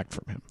you expect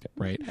from him,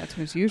 right? That's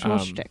his usual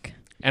shtick.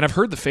 And I've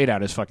heard the Fade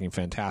Out is fucking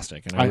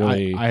fantastic, and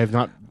I have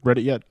not read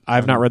it yet. I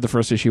have not read the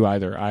first issue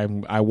either. I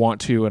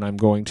want to, and I'm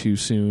going to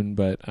soon,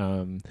 but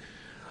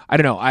I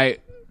don't know.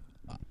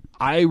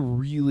 I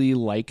really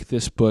like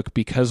this book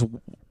because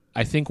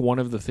I think one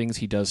of the things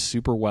he does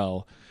super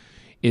well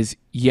is,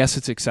 yes,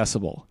 it's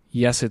accessible.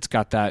 Yes, it's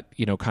got that,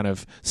 kind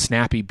of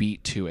snappy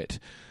beat to it.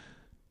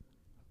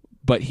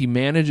 But he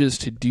manages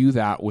to do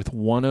that with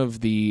one of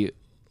the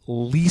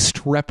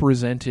least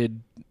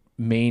represented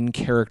main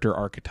character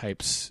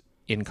archetypes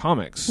in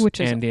comics, which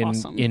is and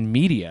awesome. in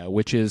media,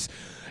 which is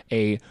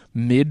a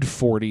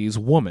mid-40s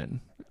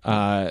woman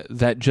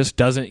that just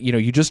doesn't,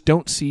 you just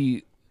don't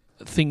see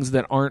things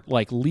that aren't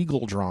like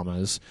legal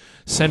dramas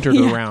centered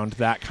around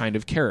that kind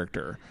of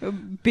character.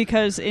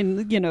 Because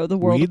in, the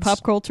world Weeds? of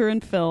pop culture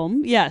and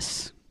film,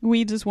 yes,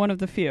 Weeds is one of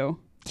the few.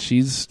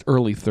 She's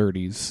early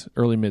 30s,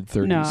 early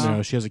mid-30s.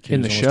 No, she has a kid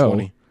in the who's show.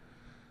 20.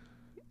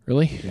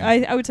 Really? Yeah.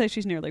 I would say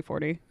she's nearly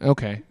 40.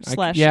 Okay. / in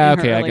her I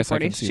early guess 40s. I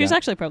can see She's that.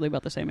 actually probably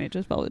about the same age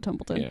as Bella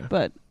Templeton.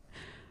 Yeah.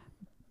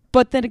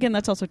 But then again,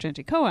 that's also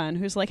Genji Cohen,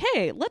 who's like,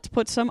 hey, let's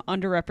put some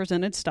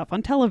underrepresented stuff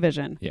on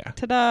television. Yeah.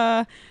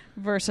 Ta-da!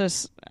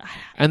 Versus...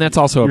 And that's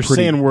also You're a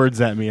pretty... saying words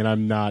at me, and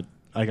I'm not...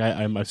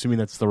 I'm assuming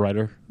that's the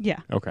writer? Yeah.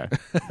 Okay.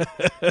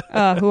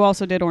 Who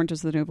also did Orange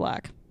is the New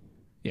Black.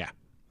 Yeah.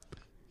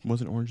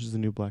 Wasn't Orange is the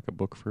New Black a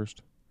book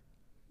first?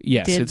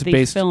 Yes, did it's the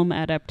based... film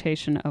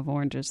adaptation of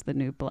Orange is the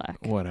New Black.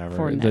 Whatever.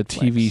 For The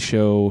Netflix. TV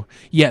show...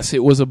 Yes,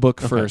 it was a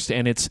book first,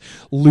 and it's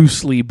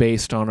loosely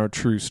based on a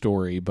true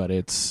story, but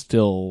it's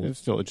still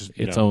It's just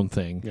its own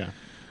thing.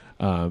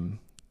 Yeah.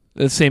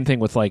 The same thing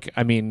with,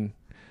 I mean,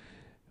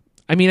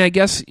 I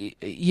guess,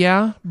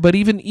 yeah, but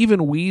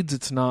even Weeds,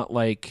 it's not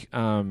like...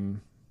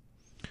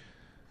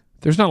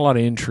 there's not a lot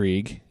of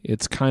intrigue.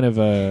 It's kind of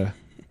a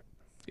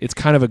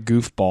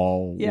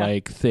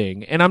goofball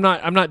thing. And I'm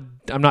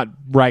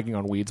not bragging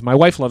on Weeds. My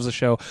wife loves the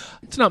show.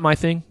 It's not my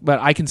thing, but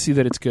I can see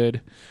that it's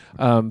good.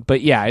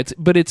 But yeah, it's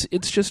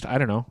just, I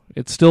don't know.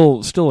 It's still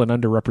an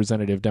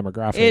underrepresented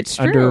demographic. It's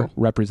true.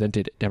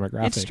 Underrepresented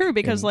demographic. It's true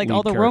because in like lead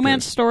all the characters.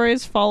 romance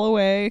stories fall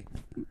away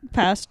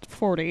past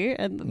 40,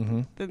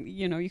 and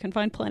you can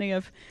find plenty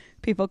of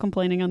people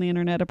complaining on the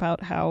internet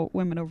about how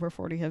women over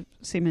 40 have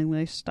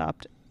seemingly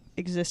stopped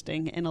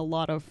existing in a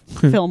lot of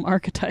film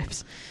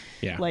archetypes.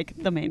 Yeah.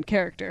 Like the main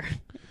character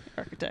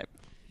archetype.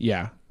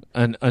 Yeah.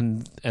 And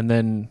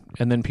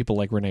then people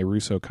like Rene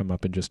Russo come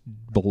up and just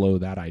blow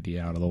that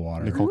idea out of the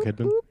water. Nicole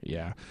Kidman?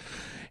 Yeah.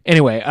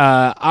 Anyway,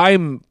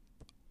 I'm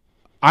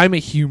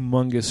a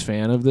humongous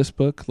fan of this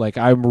book. Like,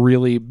 I'm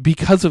really,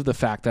 because of the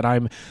fact that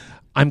I'm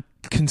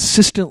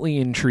consistently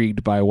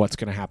intrigued by what's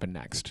going to happen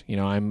next. You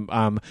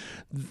know,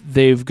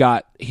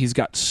 he's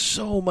got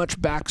so much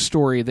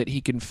backstory that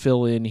he can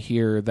fill in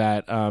here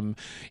that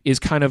is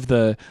kind of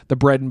the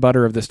bread and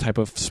butter of this type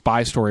of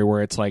spy story,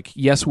 where it's like,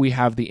 yes, we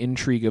have the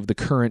intrigue of the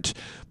current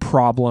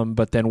problem,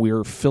 but then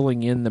we're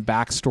filling in the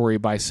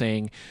backstory by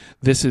saying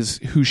this is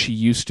who she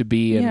used to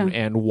be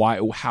and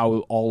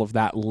how all of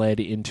that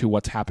led into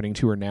what's happening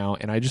to her now.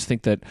 And I just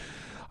think that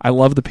I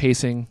love the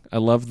pacing. I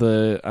love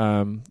the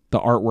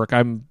artwork.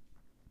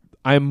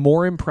 I'm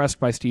more impressed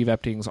by Steve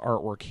Epting's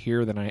artwork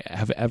here than I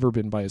have ever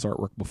been by his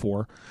artwork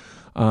before.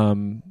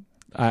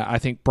 I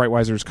think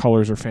Breitweiser's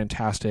colors are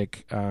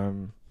fantastic.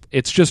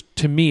 It's just,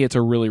 to me, it's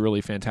a really,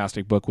 really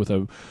fantastic book with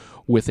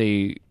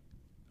an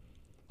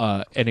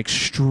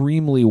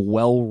extremely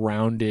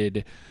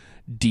well-rounded,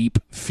 deep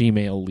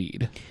female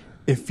lead.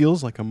 It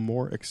feels like a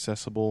more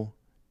accessible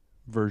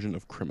version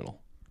of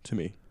Criminal to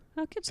me.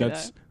 I could see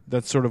that.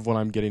 That's sort of what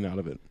I'm getting out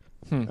of it.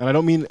 And I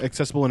don't mean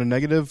accessible in a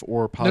negative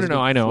or positive. No,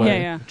 I know.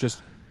 Yeah.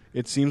 Just,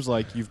 it seems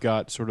like you've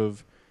got sort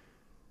of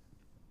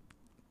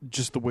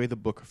just the way the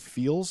book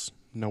feels.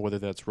 Whether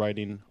that's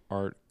writing,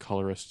 art,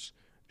 colorists,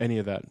 any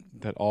of that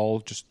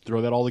all, just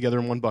throw that all together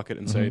in one bucket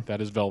and say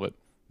that is Velvet.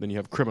 Then you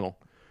have Criminal.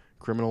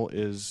 Criminal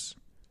is,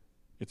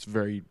 it's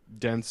very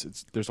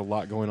dense. There's a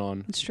lot going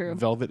on. It's true.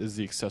 Velvet is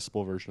the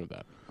accessible version of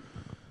that.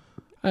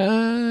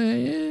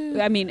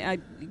 I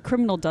mean,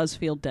 Criminal does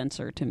feel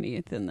denser to me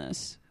than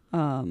this.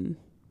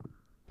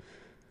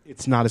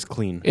 It's not as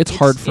clean. It's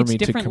hard for me to...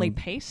 It's differently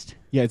paced.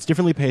 Yeah, it's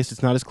differently paced.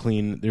 It's not as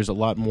clean. There's a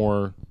lot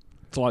more...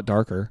 It's a lot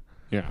darker.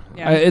 Yeah.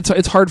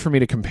 It's hard for me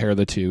to compare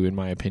the two, in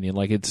my opinion.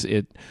 Like, it's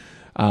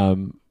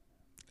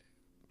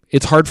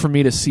hard for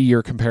me to see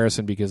your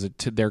comparison because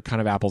they're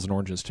kind of apples and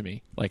oranges to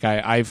me. Like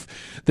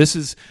this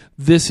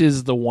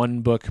is the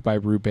one book by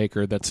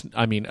Brubaker that's,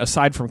 I mean,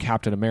 aside from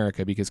Captain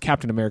America, because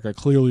Captain America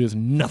clearly is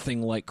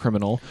nothing like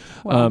Criminal.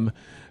 Wow.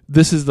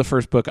 This is the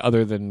first book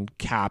other than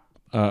Cap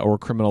or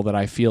Criminal that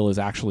I feel is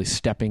actually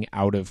stepping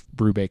out of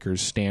Brubaker's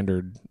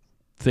standard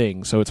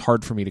thing. So it's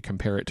hard for me to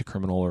compare it to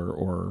Criminal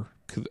or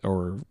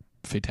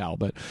Fatale.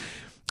 But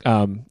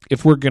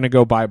if we're gonna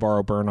go buy,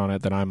 borrow, burn on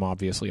it, then I'm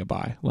obviously a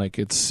buy. Like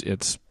it's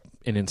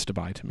an insta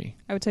buy to me.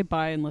 I would say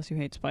buy unless you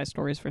hate spy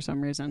stories for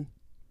some reason.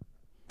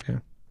 Yeah,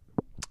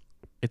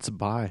 it's a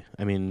buy.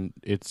 I mean,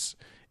 it's,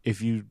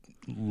 if you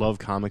love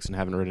comics and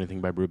haven't read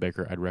anything by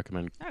Brubaker, I'd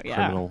recommend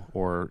Criminal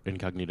or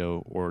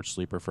Incognito or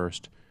Sleeper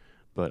first.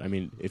 But I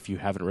mean, if you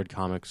haven't read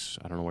comics,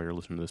 I don't know why you're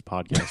listening to this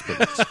podcast.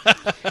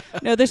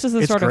 But no, this is the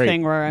it's sort great. of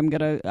thing where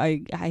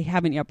I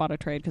haven't yet bought a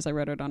trade because I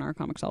read it on our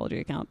Comixology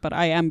account, but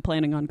I am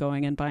planning on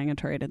going and buying a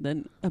trade and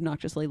then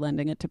obnoxiously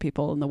lending it to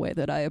people in the way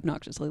that I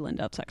obnoxiously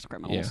lend out sex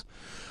criminals. Yeah.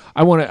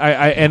 I want to,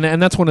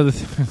 and that's one of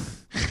the,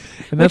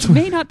 and which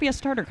may not be a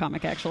starter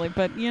comic actually,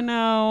 but you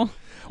know.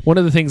 One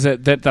of the things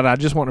that I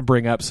just want to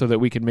bring up so that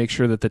we can make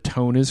sure that the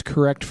tone is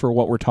correct for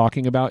what we're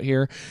talking about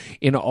here,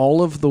 in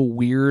all of the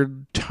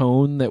weird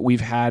tone that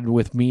we've had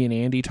with me and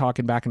Andy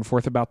talking back and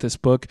forth about this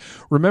book,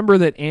 remember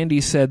that Andy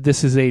said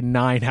this is a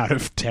 9 out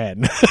of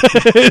 10.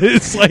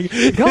 It's like,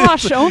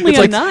 gosh, only it's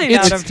a like, 9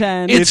 out of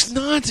 10.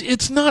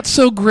 It's not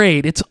so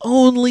great. It's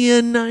only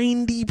a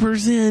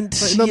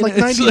 90%. Not like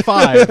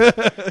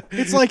 95.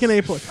 It's like an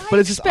A+. But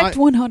it's just expect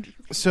 100.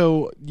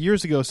 So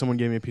years ago, someone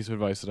gave me a piece of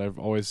advice that I've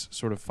always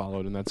sort of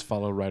followed, and that's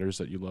follow writers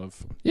that you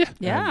love. Yeah.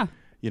 Yeah. And,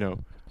 you know,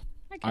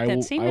 I get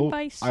that same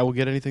advice. I will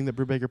get anything that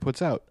Brubaker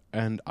puts out,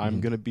 and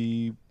I'm going to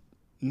be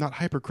not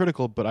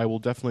hypercritical, but I will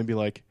definitely be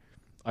like,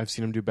 I've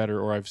seen him do better,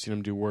 or I've seen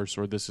him do worse,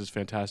 or this is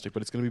fantastic.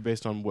 But it's going to be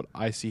based on what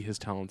I see his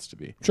talents to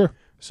be. Sure.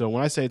 So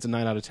when I say it's a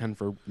 9 out of 10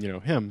 for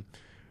him,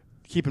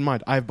 keep in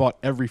mind I've bought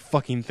every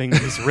fucking thing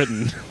that he's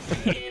written.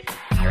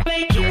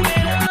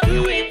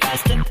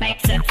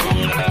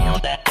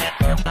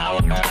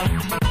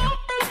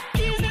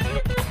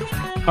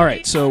 All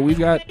right, so we've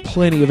got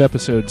plenty of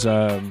episodes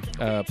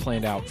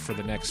planned out for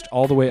the next,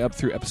 all the way up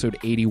through episode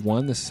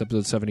 81. This is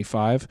episode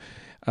 75,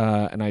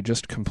 and I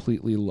just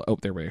completely...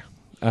 there we go.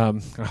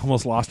 I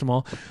almost lost them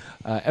all.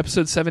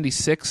 Episode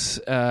 76,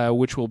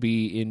 which will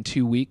be in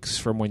 2 weeks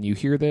from when you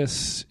hear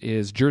this,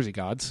 is Jersey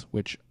Gods,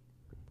 which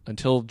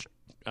until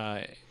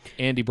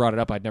Andy brought it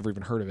up, I'd never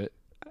even heard of it.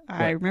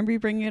 I remember you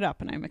bringing it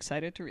up, and I'm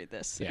excited to read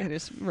this. Yeah. It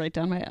is right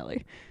down my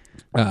alley.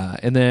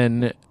 And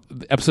then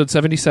episode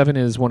 77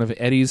 is one of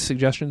Eddie's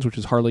suggestions, which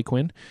is Harley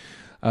Quinn.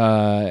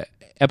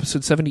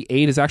 Episode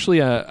 78 is actually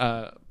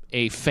a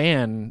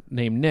fan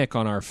named Nick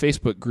on our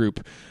Facebook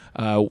group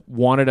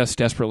wanted us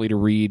desperately to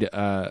read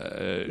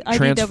IDW's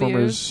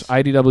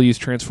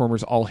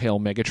Transformers All Hail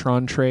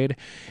Megatron trade,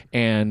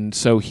 and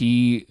so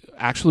he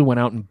actually went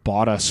out and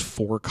bought us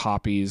 4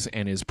 copies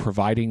and is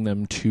providing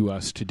them to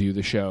us to do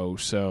the show.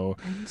 So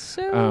and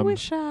so we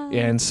shall.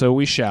 And so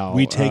we shall.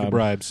 We take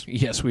bribes.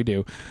 Yes, we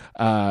do.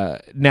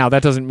 Now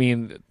that doesn't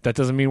mean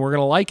we're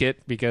gonna like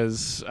it,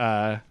 because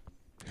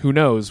who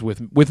knows?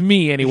 With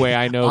me anyway,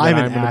 I know that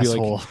I'm going to be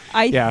like,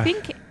 I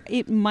think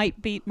it might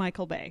beat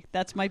Michael Bay.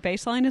 That's my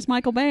baseline is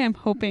Michael Bay. I'm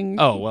hoping.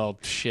 Oh well,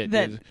 shit.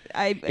 That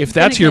if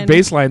that's your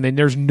baseline, then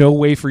there's no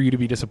way for you to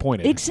be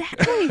disappointed.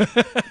 Exactly.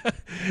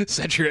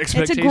 Set your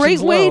expectations It's a great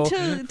low.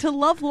 way to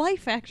love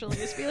life. Actually,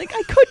 just be like,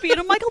 I could be in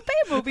a Michael Bay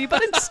movie,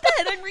 but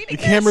instead I'm reading.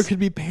 The camera could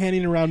be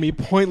panning around me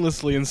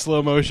pointlessly in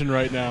slow motion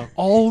right now.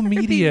 All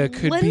media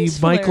could be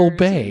Michael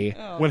Bay.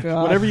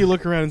 Whenever you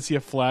look around and see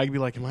a flag, be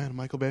like, "Am I in a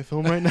Michael Bay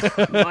film right now?"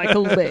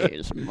 Michael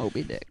Bay's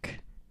Moby Dick.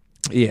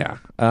 Yeah.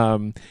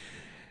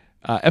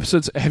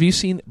 Episodes. Have you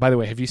seen? By the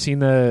way, have you seen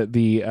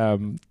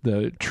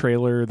the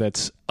trailer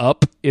that's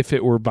up? If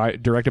it were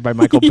directed by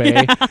Michael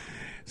Bay,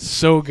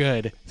 So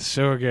good.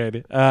 So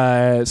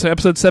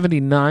episode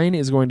 79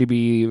 is going to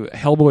be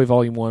Hellboy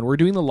Volume 1. We're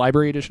doing the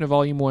library edition of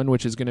Volume 1,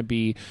 which is going to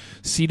be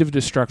Seed of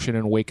Destruction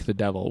and Wake the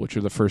Devil, which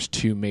are the first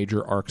two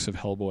major arcs of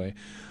Hellboy.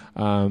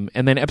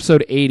 And then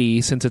episode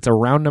 80, since it's a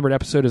round-numbered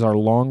episode, is our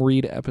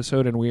long-read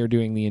episode, and we are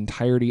doing the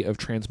entirety of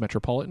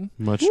Transmetropolitan.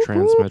 Much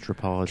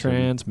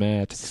Transmetropolitan.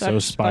 Transmet. Such So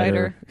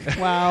Spider.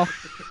 Wow.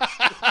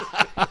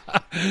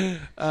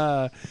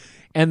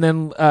 And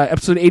then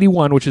episode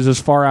 81, which is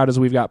as far out as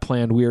we've got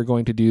planned, we are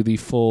going to do the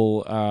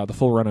full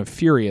run of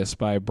Furious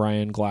by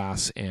Brian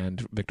Glass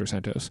and Victor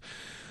Santos.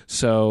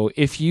 So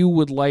if you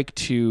would like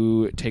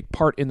to take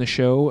part in the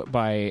show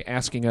by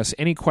asking us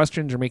any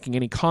questions or making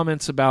any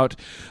comments about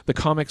the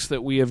comics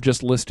that we have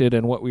just listed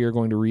and what we are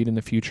going to read in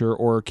the future,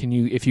 or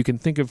if you can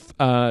think of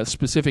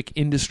specific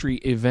industry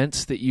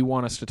events that you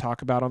want us to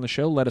talk about on the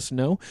show, let us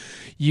know.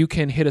 You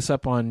can hit us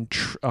up on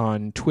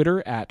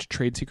Twitter at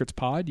Trade Secrets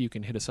Pod. You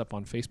can hit us up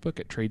on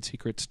Facebook at Trade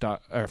Secrets.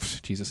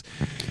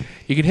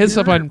 You can hit us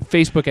up on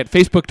Facebook at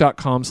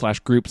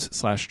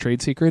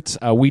facebook.com/groups/Trade Secrets.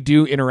 We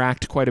do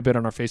interact quite a bit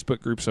on our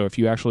Facebook group, so if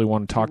you actually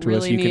want to talk to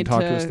us, you can talk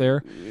to us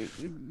there.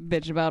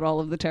 Bitch about all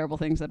of the terrible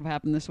things that have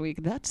happened this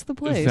week. That's the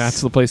place.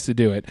 That's the place to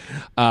do it.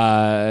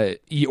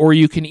 Or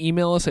you can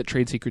email us at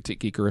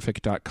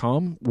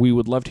tradesecrets@geekerific.com. We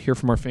would love to hear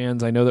from our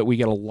fans. I know that we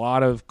get a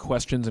lot of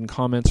questions and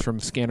comments from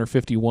Scanner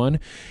 51,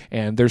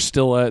 and there's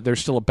still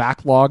a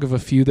backlog of a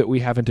few that we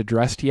haven't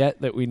addressed yet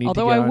that we need to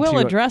get Although I will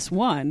onto. address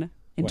one.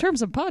 In What?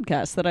 terms of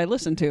podcasts that I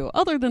listen to,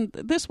 other than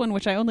this one,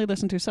 which I only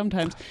listen to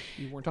sometimes.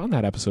 You weren't on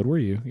that episode, were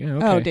you? Yeah.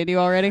 Okay. Oh, did you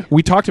already?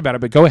 We talked about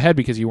it, but go ahead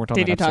because you weren't on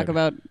Did that you episode. talk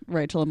about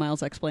Rachel and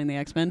Miles Explain the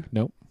X-Men?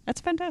 Nope. That's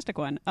a fantastic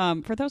one.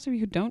 For those of you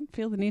who don't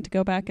feel the need to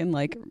go back and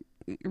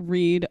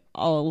read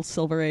all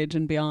Silver Age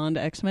and beyond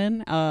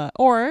X-Men,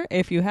 or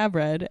if you have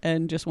read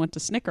and just want to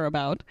snicker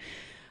about,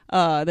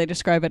 they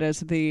describe it as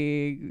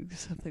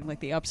something like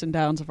the ups and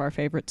downs of our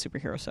favorite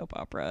superhero soap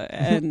opera,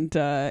 and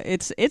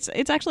it's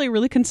actually a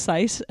really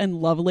concise and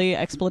lovely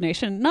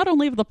explanation, not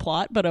only of the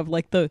plot but of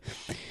the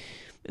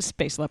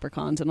space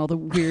leprechauns and all the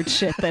weird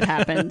shit that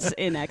happens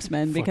in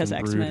X-Men, because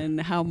Fucking rude. X-Men,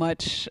 how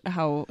much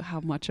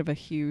of a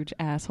huge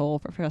asshole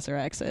Professor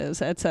X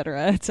is,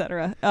 etc.,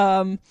 etc.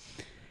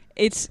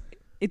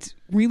 It's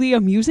really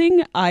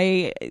amusing.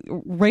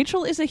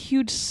 Rachel is a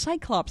huge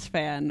Cyclops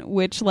fan,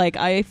 which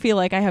I feel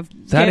like I have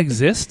That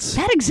exists?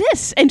 That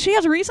exists, and she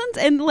has reasons,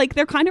 and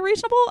they're kind of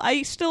reasonable.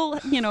 I still,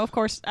 of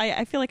course,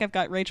 I feel like I've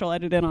got Rachel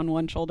edited in on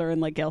one shoulder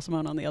and Gail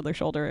Simone on the other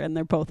shoulder, and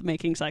they're both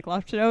making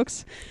Cyclops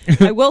jokes.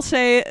 I will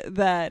say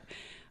that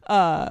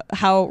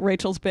how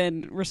Rachel's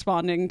been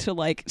responding to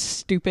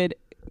stupid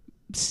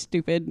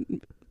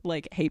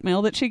hate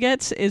mail that she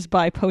gets is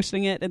by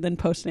posting it and then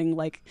posting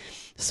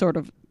sort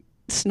of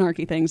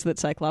snarky things that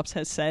Cyclops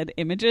has said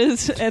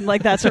images, and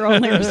that's her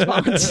only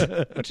response,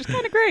 which is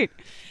kind of great.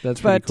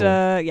 That's pretty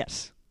cool.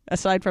 Yes,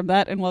 aside from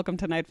that and Welcome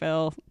to Night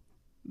Vale,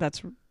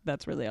 that's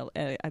really all.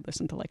 I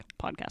listen to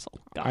Podcastle.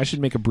 I should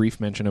make a brief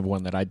mention of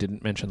one that I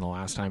didn't mention the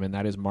last time, and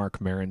that is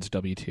Mark Maron's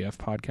WTF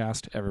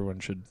podcast.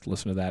 Everyone should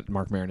listen to that.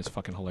 Mark Maron is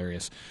fucking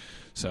hilarious.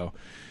 So,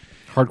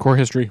 Hardcore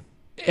history.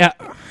 yeah.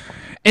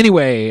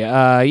 Anyway,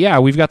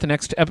 we've got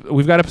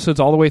we've got episodes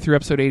all the way through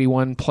episode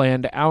 81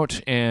 planned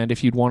out, and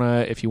if you want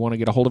to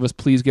get a hold of us,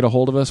 please get a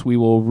hold of us. We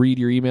will read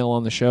your email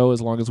on the show as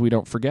long as we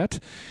don't forget.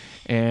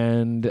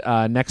 And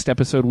next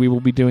episode, we will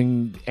be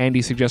doing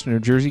Andy's suggestion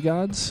of Jersey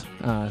Gods.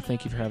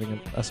 Thank you for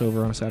having us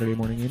over on a Saturday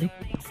morning, Andy.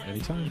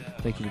 Anytime.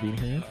 Thank you for being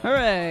here.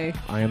 Hooray!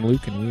 I am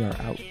Luke, and we are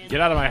out. Get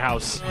out of my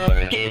house.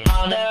 Work it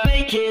harder,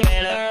 make it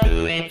better,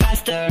 do it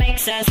faster,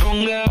 makes us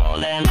stronger, more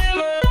than